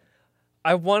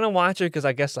 I want to watch it because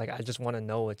I guess like I just want to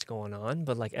know what's going on.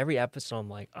 But like every episode, I'm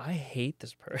like, I hate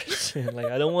this person. Like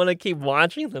I don't want to keep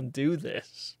watching them do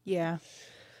this. Yeah.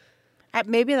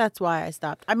 Maybe that's why I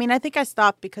stopped. I mean, I think I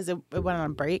stopped because it went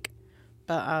on break.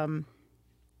 But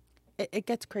it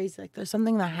gets crazy. Like, there's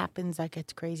something that happens that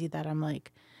gets crazy that I'm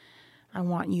like, I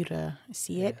want you to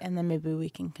see it, and then maybe we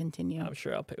can continue. I'm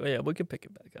sure I'll pick. Yeah, we can pick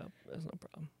it back up. That's no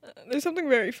problem. There's something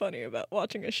very funny about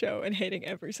watching a show and hating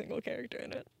every single character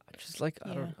in it. I just like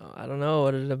Yeah. I don't know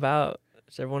what it's about.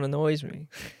 Just everyone annoys me.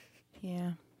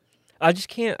 Yeah. I just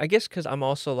can't. I guess because I'm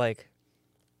also like,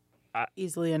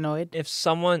 Easily annoyed. if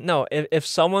someone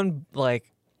like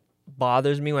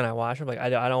bothers me when I watch them, like I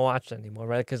don't watch it anymore,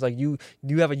 right? Because like you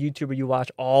have a YouTuber you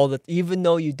watch even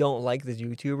though you don't like this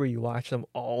YouTuber, you watch them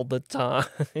all the time.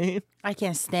 I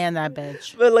can't stand that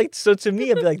bitch. But like, so to me,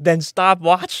 I'd be like, then stop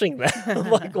watching them.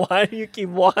 Like, why do you keep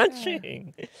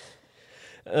watching?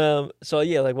 So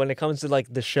yeah, like when it comes to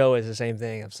like the show, is the same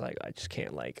thing. I'm just like, I just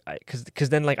can't like, because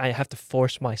then like I have to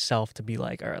force myself to be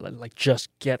like, all right, like just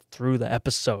get through the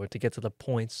episode to get to the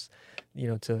points,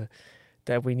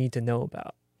 that we need to know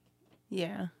about.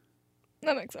 Yeah.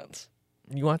 That makes sense.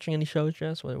 You watching any shows,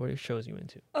 Jess? What shows you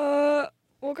into?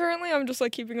 Well, currently I'm just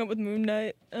like keeping up with Moon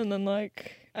Knight, and then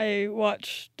like I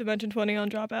watch Dimension 20 on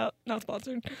Dropout. Not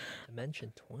sponsored.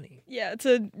 Dimension 20. Yeah, it's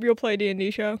a real play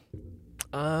D&D show.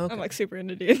 Okay. I'm like super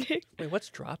into D&D. Wait, what's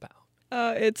Dropout?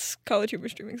 It's College Humor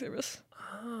streaming service.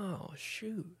 Oh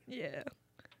shoot. Yeah.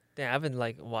 Yeah, I haven't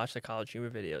like watched the College Humor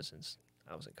videos since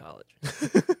I was in college.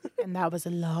 And that was a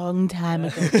long time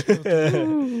ago. children.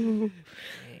 Dang.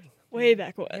 Way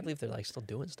back I can't when. believe they're like still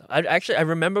doing stuff. I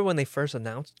remember when they first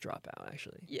announced Dropout.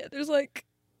 Actually, Yeah, there's like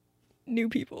new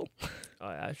people. oh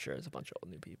yeah, sure, it's a bunch of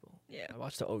old new people. Yeah. I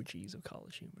watched the OGs of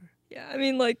College Humor. Yeah, I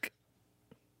mean like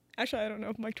actually I don't know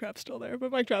if Mike Trapp's still there,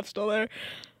 but Mike Trapp's still there.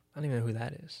 I don't even know who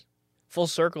that is. Full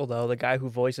circle though, the guy who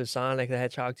voices Sonic the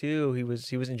Hedgehog 2, he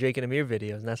was in Jake and Amir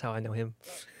videos, and that's how I know him.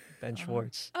 Ben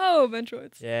Schwartz. Oh, Ben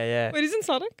Schwartz. Yeah. Wait, he's in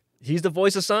Sonic? He's the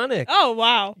voice of Sonic. Oh,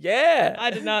 wow. Yeah.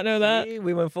 I did not know that. See,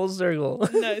 we went full circle.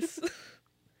 Nice.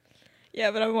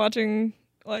 Yeah, but I'm watching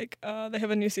like they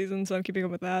have a new season, so I'm keeping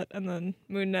up with that, and then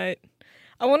Moon Knight.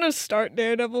 I want to start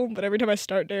Daredevil, but every time I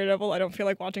start Daredevil, I don't feel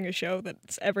like watching a show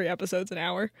that's every episode's an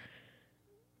hour.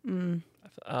 Mm.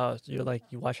 So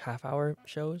you watch half-hour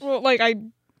shows? Well, like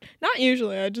not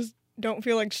usually. I just don't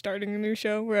feel like starting a new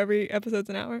show where every episode's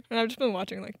an hour, and I've just been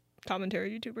watching like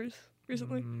commentary YouTubers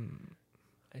recently.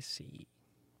 I see.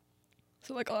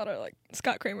 So like a lot of like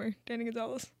Scott Kramer, Danny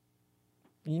Gonzalez.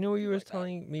 You know what you were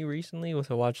telling me recently was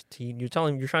to watch You're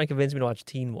trying to convince me to watch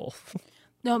Teen Wolf.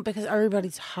 No, because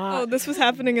everybody's hot. Oh, this was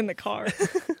happening in the car.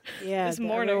 yeah, this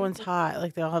morning. everyone's hot.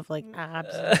 Like, they all have, like,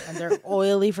 abs, and they're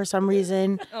oily for some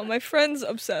reason. Oh, my friend's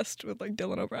obsessed with like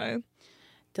Dylan O'Brien.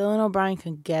 Dylan O'Brien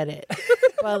can get it.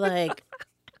 But, like,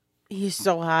 he's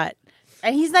so hot.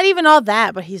 And he's not even all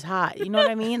that, but he's hot. You know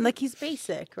what I mean? Like, he's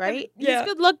basic, right? Yeah.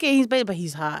 He's good looking, he's basic, but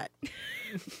he's hot.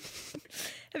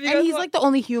 Have you And guys he's, like, the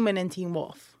only human in Teen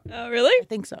Wolf. Oh, really? I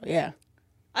think so, yeah.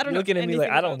 I don't You're know. looking at me like,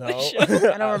 anything I don't about this know.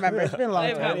 show. I don't remember. It's been a long I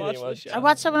have not time. watched this show. I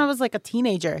watched it when I was like a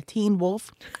teenager. Teen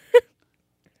Wolf.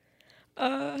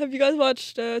 Have you guys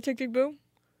watched Tick Tick Boom?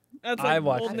 That's like I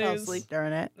watched old it. I fell news. asleep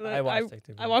during it. Like, I watched Tick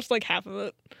Tick I Boom. watched like half of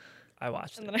it, I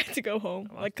watched and it. then I had to go home,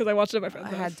 I watched like because I watched it at my I friend's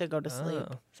had house. to go to sleep.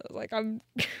 Oh. So I was like, I'm.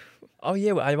 Oh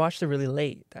yeah, I watched it really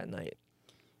late that night.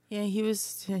 Yeah, he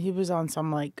was on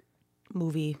some like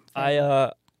movie.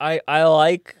 I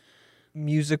like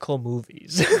musical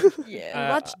movies. Yeah.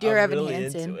 watched Dear I'm Evan really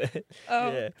Hansen. into it. Oh,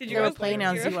 Yeah. did you They were guys playing like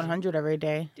on Dear Evan- Z100 every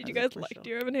day. Did you as a guys first like show.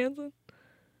 Dear Evan Hansen?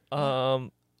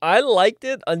 I liked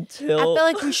it I until feel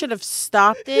like we should have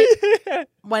stopped it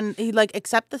when he like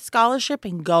accept the scholarship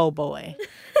and go, boy.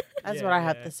 That's what I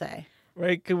have Yeah. to say.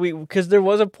 right, because there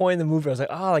was a point in the movie I was like,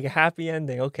 oh, like a happy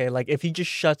ending. Okay, like if he just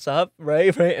shuts up,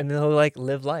 right, and then he'll like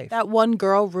live life. That one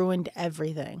girl ruined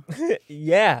everything.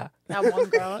 Yeah, That one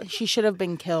girl, she should have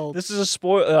been killed. this is a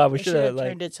spoiler. We They should have turned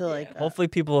like. it to like. Hopefully,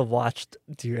 people have watched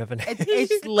Dear Evan.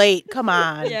 It's late. Come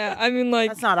on. Yeah, I mean,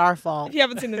 like, That's not our if fault. you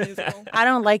haven't seen the musical, I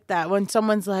don't like that when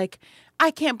someone's like,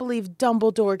 I can't believe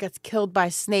Dumbledore gets killed by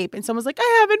Snape, and someone's like,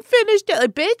 I haven't finished it.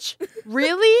 Like, bitch,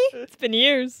 really? it's been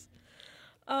years.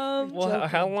 Well,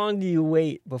 how long do you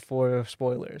wait before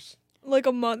spoilers? Like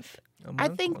a month. A I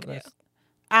month? think Well, that's-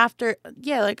 after,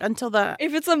 yeah, like until the.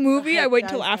 If it's a movie, I hype wait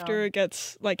till dies after down. it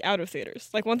gets like out of theaters.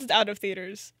 Like once it's out of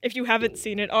theaters, if you haven't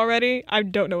seen it already, I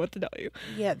don't know what to tell you.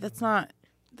 Yeah, that's not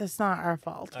our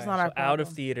fault. It's All not right, our so out of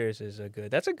problem. theaters is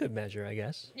that's a good measure, I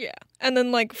guess. Yeah, and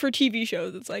then like for TV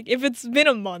shows, it's like if it's been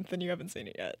a month and you haven't seen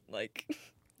it yet, like come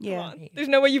Yeah. on. There's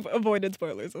no way you've avoided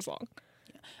spoilers this long.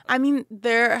 I mean,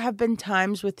 there have been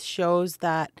times with shows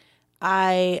that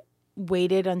I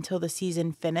waited until the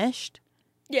season finished,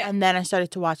 Yeah, and then I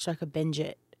started to watch so I could binge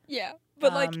it. yeah.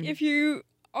 But like Um, if you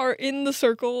are in the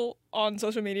circle on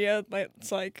social media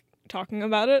that's like talking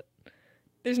about it,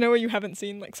 there's no way you haven't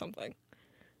seen like something.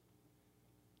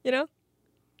 You know?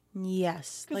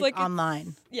 Yes, 'Cause, like, like, it's-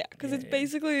 online. Yeah, because Yeah, it's yeah.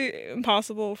 basically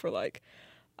impossible for like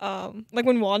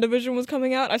when WandaVision was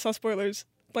coming out, I saw spoilers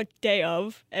like day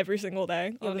of every single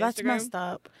day Yeah, on but that's Instagram. messed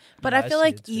up. But Yeah, I I feel see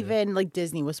like it too. even like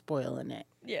Disney was spoiling it.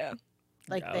 Yeah,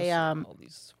 Like Yeah, I they was seeing all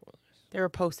these spoilers. they were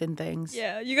posting things.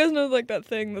 yeah. You guys know like that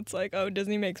thing that's like, oh,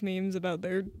 Disney makes memes about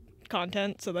their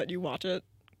content so that you watch it,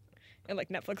 and like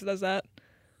Netflix does that.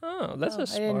 Oh, that's Oh, a I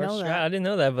didn't smart know strat. that. I didn't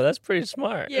know that, but that's pretty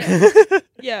smart. Yeah,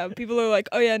 yeah. People are like,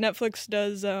 oh yeah, Netflix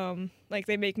does like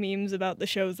they make memes about the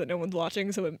shows that no one's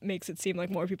watching, so it makes it seem like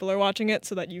more people are watching it,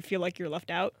 so that you feel like you're left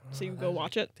out, so you go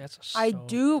watch it. That's I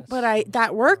do, but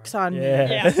that works on me. Yeah.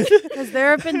 Yeah. Because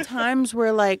there have been times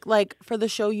where like for the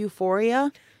show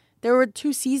Euphoria, there were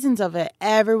 2 seasons of it.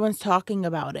 Everyone's talking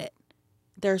about it.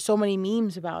 There are so many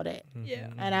memes about it. Yeah.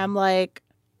 And I'm like,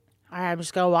 all right, I'm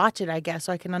just going to watch it, I guess,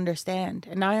 so I can understand.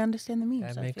 And now I understand the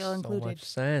memes. That I makes feel so included. much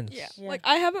sense. Yeah. Yeah. Like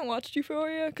I haven't watched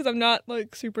Euphoria because I'm not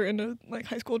like super into like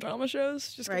high school drama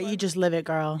shows. Just 'cause Right, you I'm- just live it,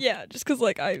 girl. Yeah, just because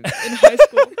like I'm in high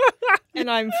school and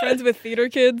I'm friends with theater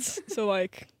kids, so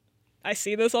like I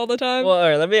see this all the time. Well, all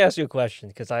right. Let me ask you a question,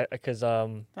 because It's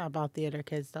not about theater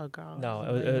kids, though, girl. No,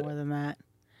 It's it- way more than that.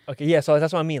 okay, yeah. So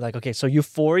that's what I mean. Like, okay, so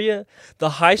Euphoria, the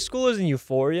high schoolers in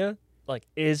Euphoria, like,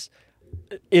 is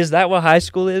that what high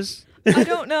school is? I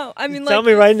don't know. I mean, like Tell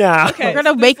me right now. Okay. We're going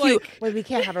to there's, make you. like- Wait, we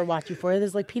can't have her watch Euphoria.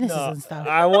 There's like penises No, and stuff.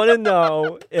 I want to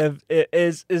know if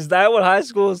is that what high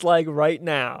school is like right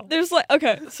now? There's like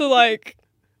okay, so like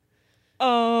What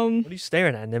are you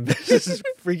staring at, Nimbus? This is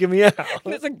freaking me out.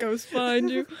 there's a ghost behind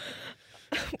you.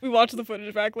 We watch the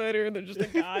footage back later, and there's just a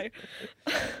guy.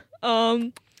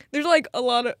 There's like a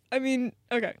lot of. I mean,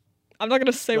 okay, I'm not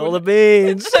gonna say Spill the what.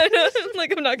 beans.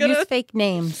 Like I'm not gonna. Use fake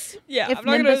names. Yeah, If I'm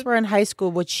not Nimbus gonna. were in high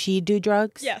school, would she do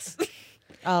drugs? Yes.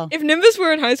 Oh. If Nimbus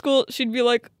were in high school, she'd be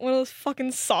like one of those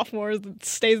fucking sophomores that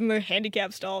stays in the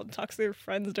handicap stall and talks to their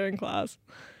friends during class,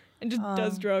 and just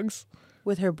does drugs.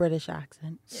 With her British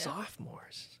accent.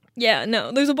 Sophomores. Yeah,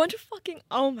 no, there's a bunch of fucking.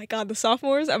 Oh my god, the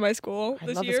sophomores at my school I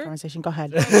this love this year. conversation. Go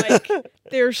ahead. Like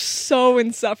they're so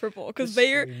insufferable because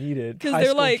they're We needed 'cause high they're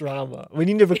school like- drama. We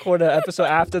need to record an episode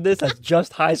after this that's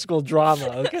just high school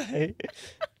drama. Okay.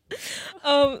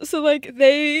 so like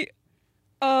they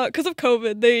because of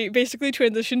COVID they basically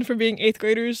transitioned from being 8th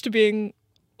graders to being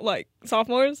like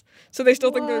sophomores, so they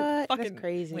still think they're What? fucking That's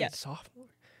crazy. Yeah. Sophomore.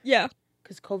 Yeah.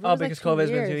 Because COVID Oh, was because like 2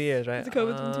 COVID's been 2 years, right? Because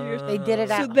COVID's been 2 years. They did it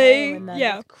So at home. they- and then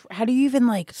yeah. How do you even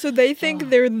like? So they think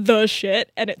they're the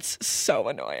shit, and it's so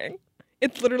annoying.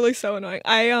 It's literally so annoying.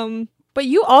 But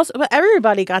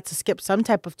everybody got to skip some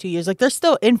type of 2 years. Like they're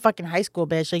still in fucking high school,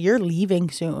 bitch. Like you're leaving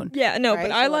soon. Yeah, no, right?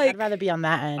 but So, I'd rather be on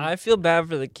that end. I feel bad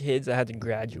for the kids that had to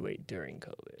graduate during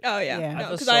COVID. Oh yeah, Yeah. I no,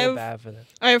 feel because so bad for them.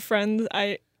 I have friends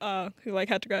who like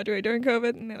had to graduate during COVID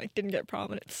and they like didn't get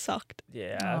prom and it sucked.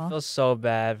 Yeah, Aw. I feel so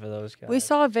bad for those guys. We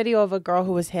saw a video of a girl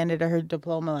who was handed her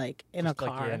diploma like in Just, a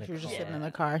like, car. yeah, in a She was just car. sitting in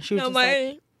the car. She was No, just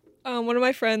like, one of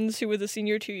my friends who was a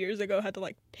senior 2 years ago had to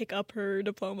like pick up her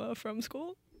diploma from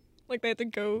school. Like they had to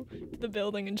go to the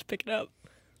building and just pick it up.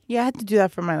 yeah, I had to do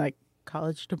that for my like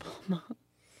college diploma.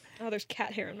 Oh, there's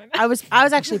cat hair in my mouth. I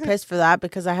was actually pissed for that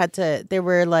because I had to. They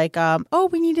were like, oh,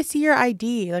 we need to see your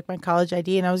ID, like my college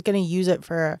ID, and I was gonna use it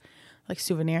for like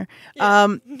souvenir. Yeah.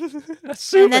 And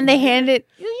then they handed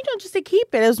just to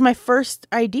keep it. It was my first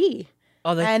ID.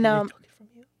 Oh, they and, took it from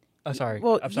you? Oh, sorry.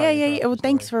 Well, I'm sorry to yeah. interrupt Well, the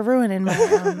thanks story. for ruining my.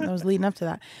 I was leading up to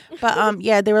that, but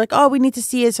yeah, they were like, oh, we need to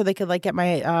see it so they could like get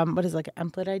my what is it, like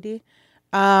an Emplit ID,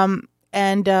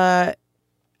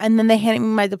 and then they handed me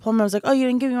my diploma. I was like, oh, you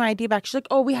didn't give me my ID back. She's like,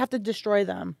 oh, we have to destroy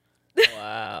them.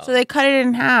 Wow. So they cut it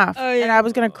in half, Oh, yeah. and I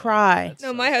was gonna cry. That's No,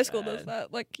 so my high school sad. does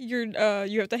that. Like you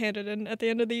have to hand it in at the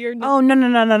end of the year. Oh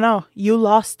no! You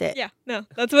lost it. Yeah, no,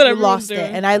 that's what You everyone's lost doing.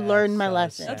 it, and I That's learned my so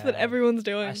lesson. sad. That's what everyone's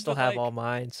doing. I still but, have like, all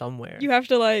mine somewhere. You have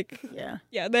to like,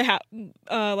 Yeah. they have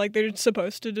like they're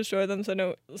supposed to destroy them,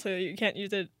 so you can't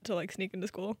use it to like sneak into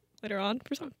school later on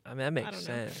for some. I mean, that makes don't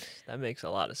know. sense. That makes a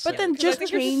lot of sense. But then 'Cause I just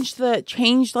think you're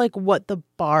change like what the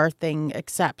bar thing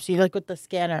accepts. You like what the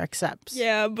scanner accepts.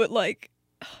 Yeah, but like,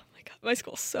 oh my god, my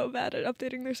school's so bad at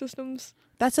updating their systems.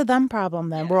 That's a them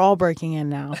problem then. Yeah. We're all breaking in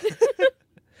now.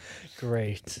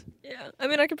 Great. Yeah, I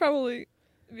mean, I could probably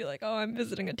be like, oh, I'm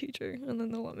visiting a teacher, and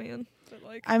then they'll let me in. But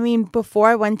like, I mean, before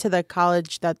I went to the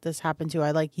college that this happened to,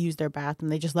 I like used their bathroom.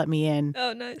 They just let me in.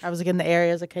 oh, nice. I was like in the area.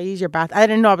 I was like, can I use your bath? I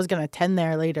didn't know I was gonna attend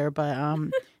there later, but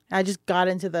I just got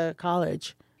into the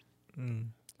college. Mm.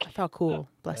 I felt cool.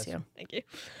 Bless That's- you. Thank you.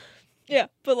 Yeah,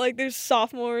 but like, there's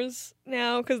sophomores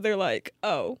now because they're like,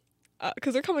 oh,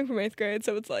 because they're coming from 8th grade,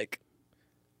 so it's like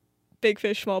big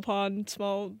fish, small pond,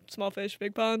 small fish,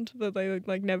 big pond. But they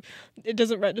like never. It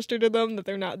doesn't register to them that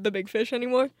they're not the big fish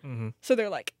anymore. Mm-hmm. So they're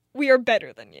like, we are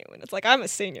better than you, and it's like, I'm a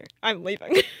senior, I'm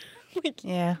leaving. Like,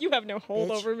 Yeah. you have no hold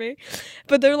Bitch. over me.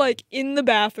 But they're like in the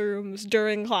bathrooms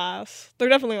during class. They're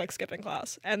definitely like skipping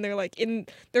class, and they're like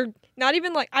they're not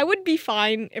even like, I would be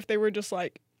fine if they were just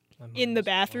like in the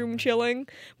bathroom chilling,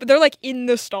 but they're like in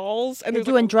the stalls and They're there's,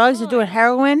 doing like, a drugs. They're doing line.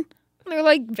 heroin. They're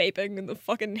like vaping in the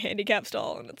fucking handicap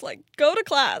stall, and it's like, go to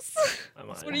class. I'm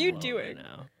What on are you it right doing?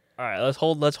 now. All right, let's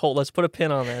put a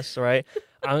pin on this. All right,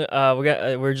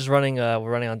 we're just running.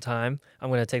 We're running on time. I'm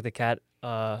gonna take the cat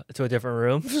to a different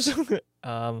room,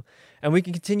 and we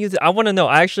can continue. I want to know.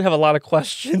 I actually have a lot of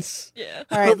questions. Yeah.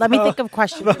 All right. Let me think of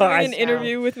questions. Bye. for Doing you an guys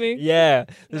interview with me. Yeah,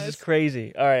 this is Nice.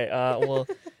 crazy. All right. Well,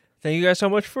 thank you guys so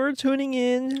much for tuning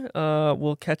in.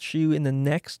 We'll catch you in the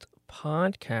next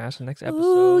podcast, the next now.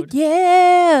 Ooh, episode.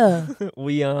 yeah.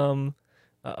 We Uh-oh.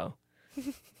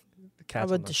 The I cat's on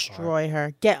would the destroy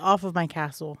her. Get off of my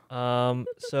castle.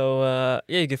 So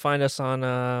yeah, you can find us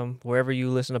on wherever you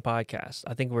listen to podcasts.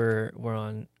 I think we're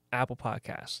on Apple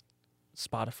Podcasts,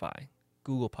 Spotify,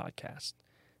 Google Podcasts.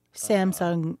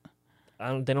 Samsung.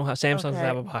 They don't have Samsung's Okay.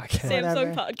 Apple Podcast.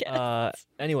 Whatever. Samsung podcast.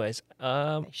 Anyways,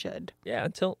 They should. yeah,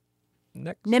 until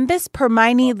next Nimbus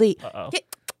Permine Lee. uh-oh. Get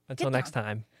Until get next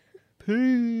time.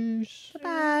 Peace.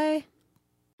 Bye.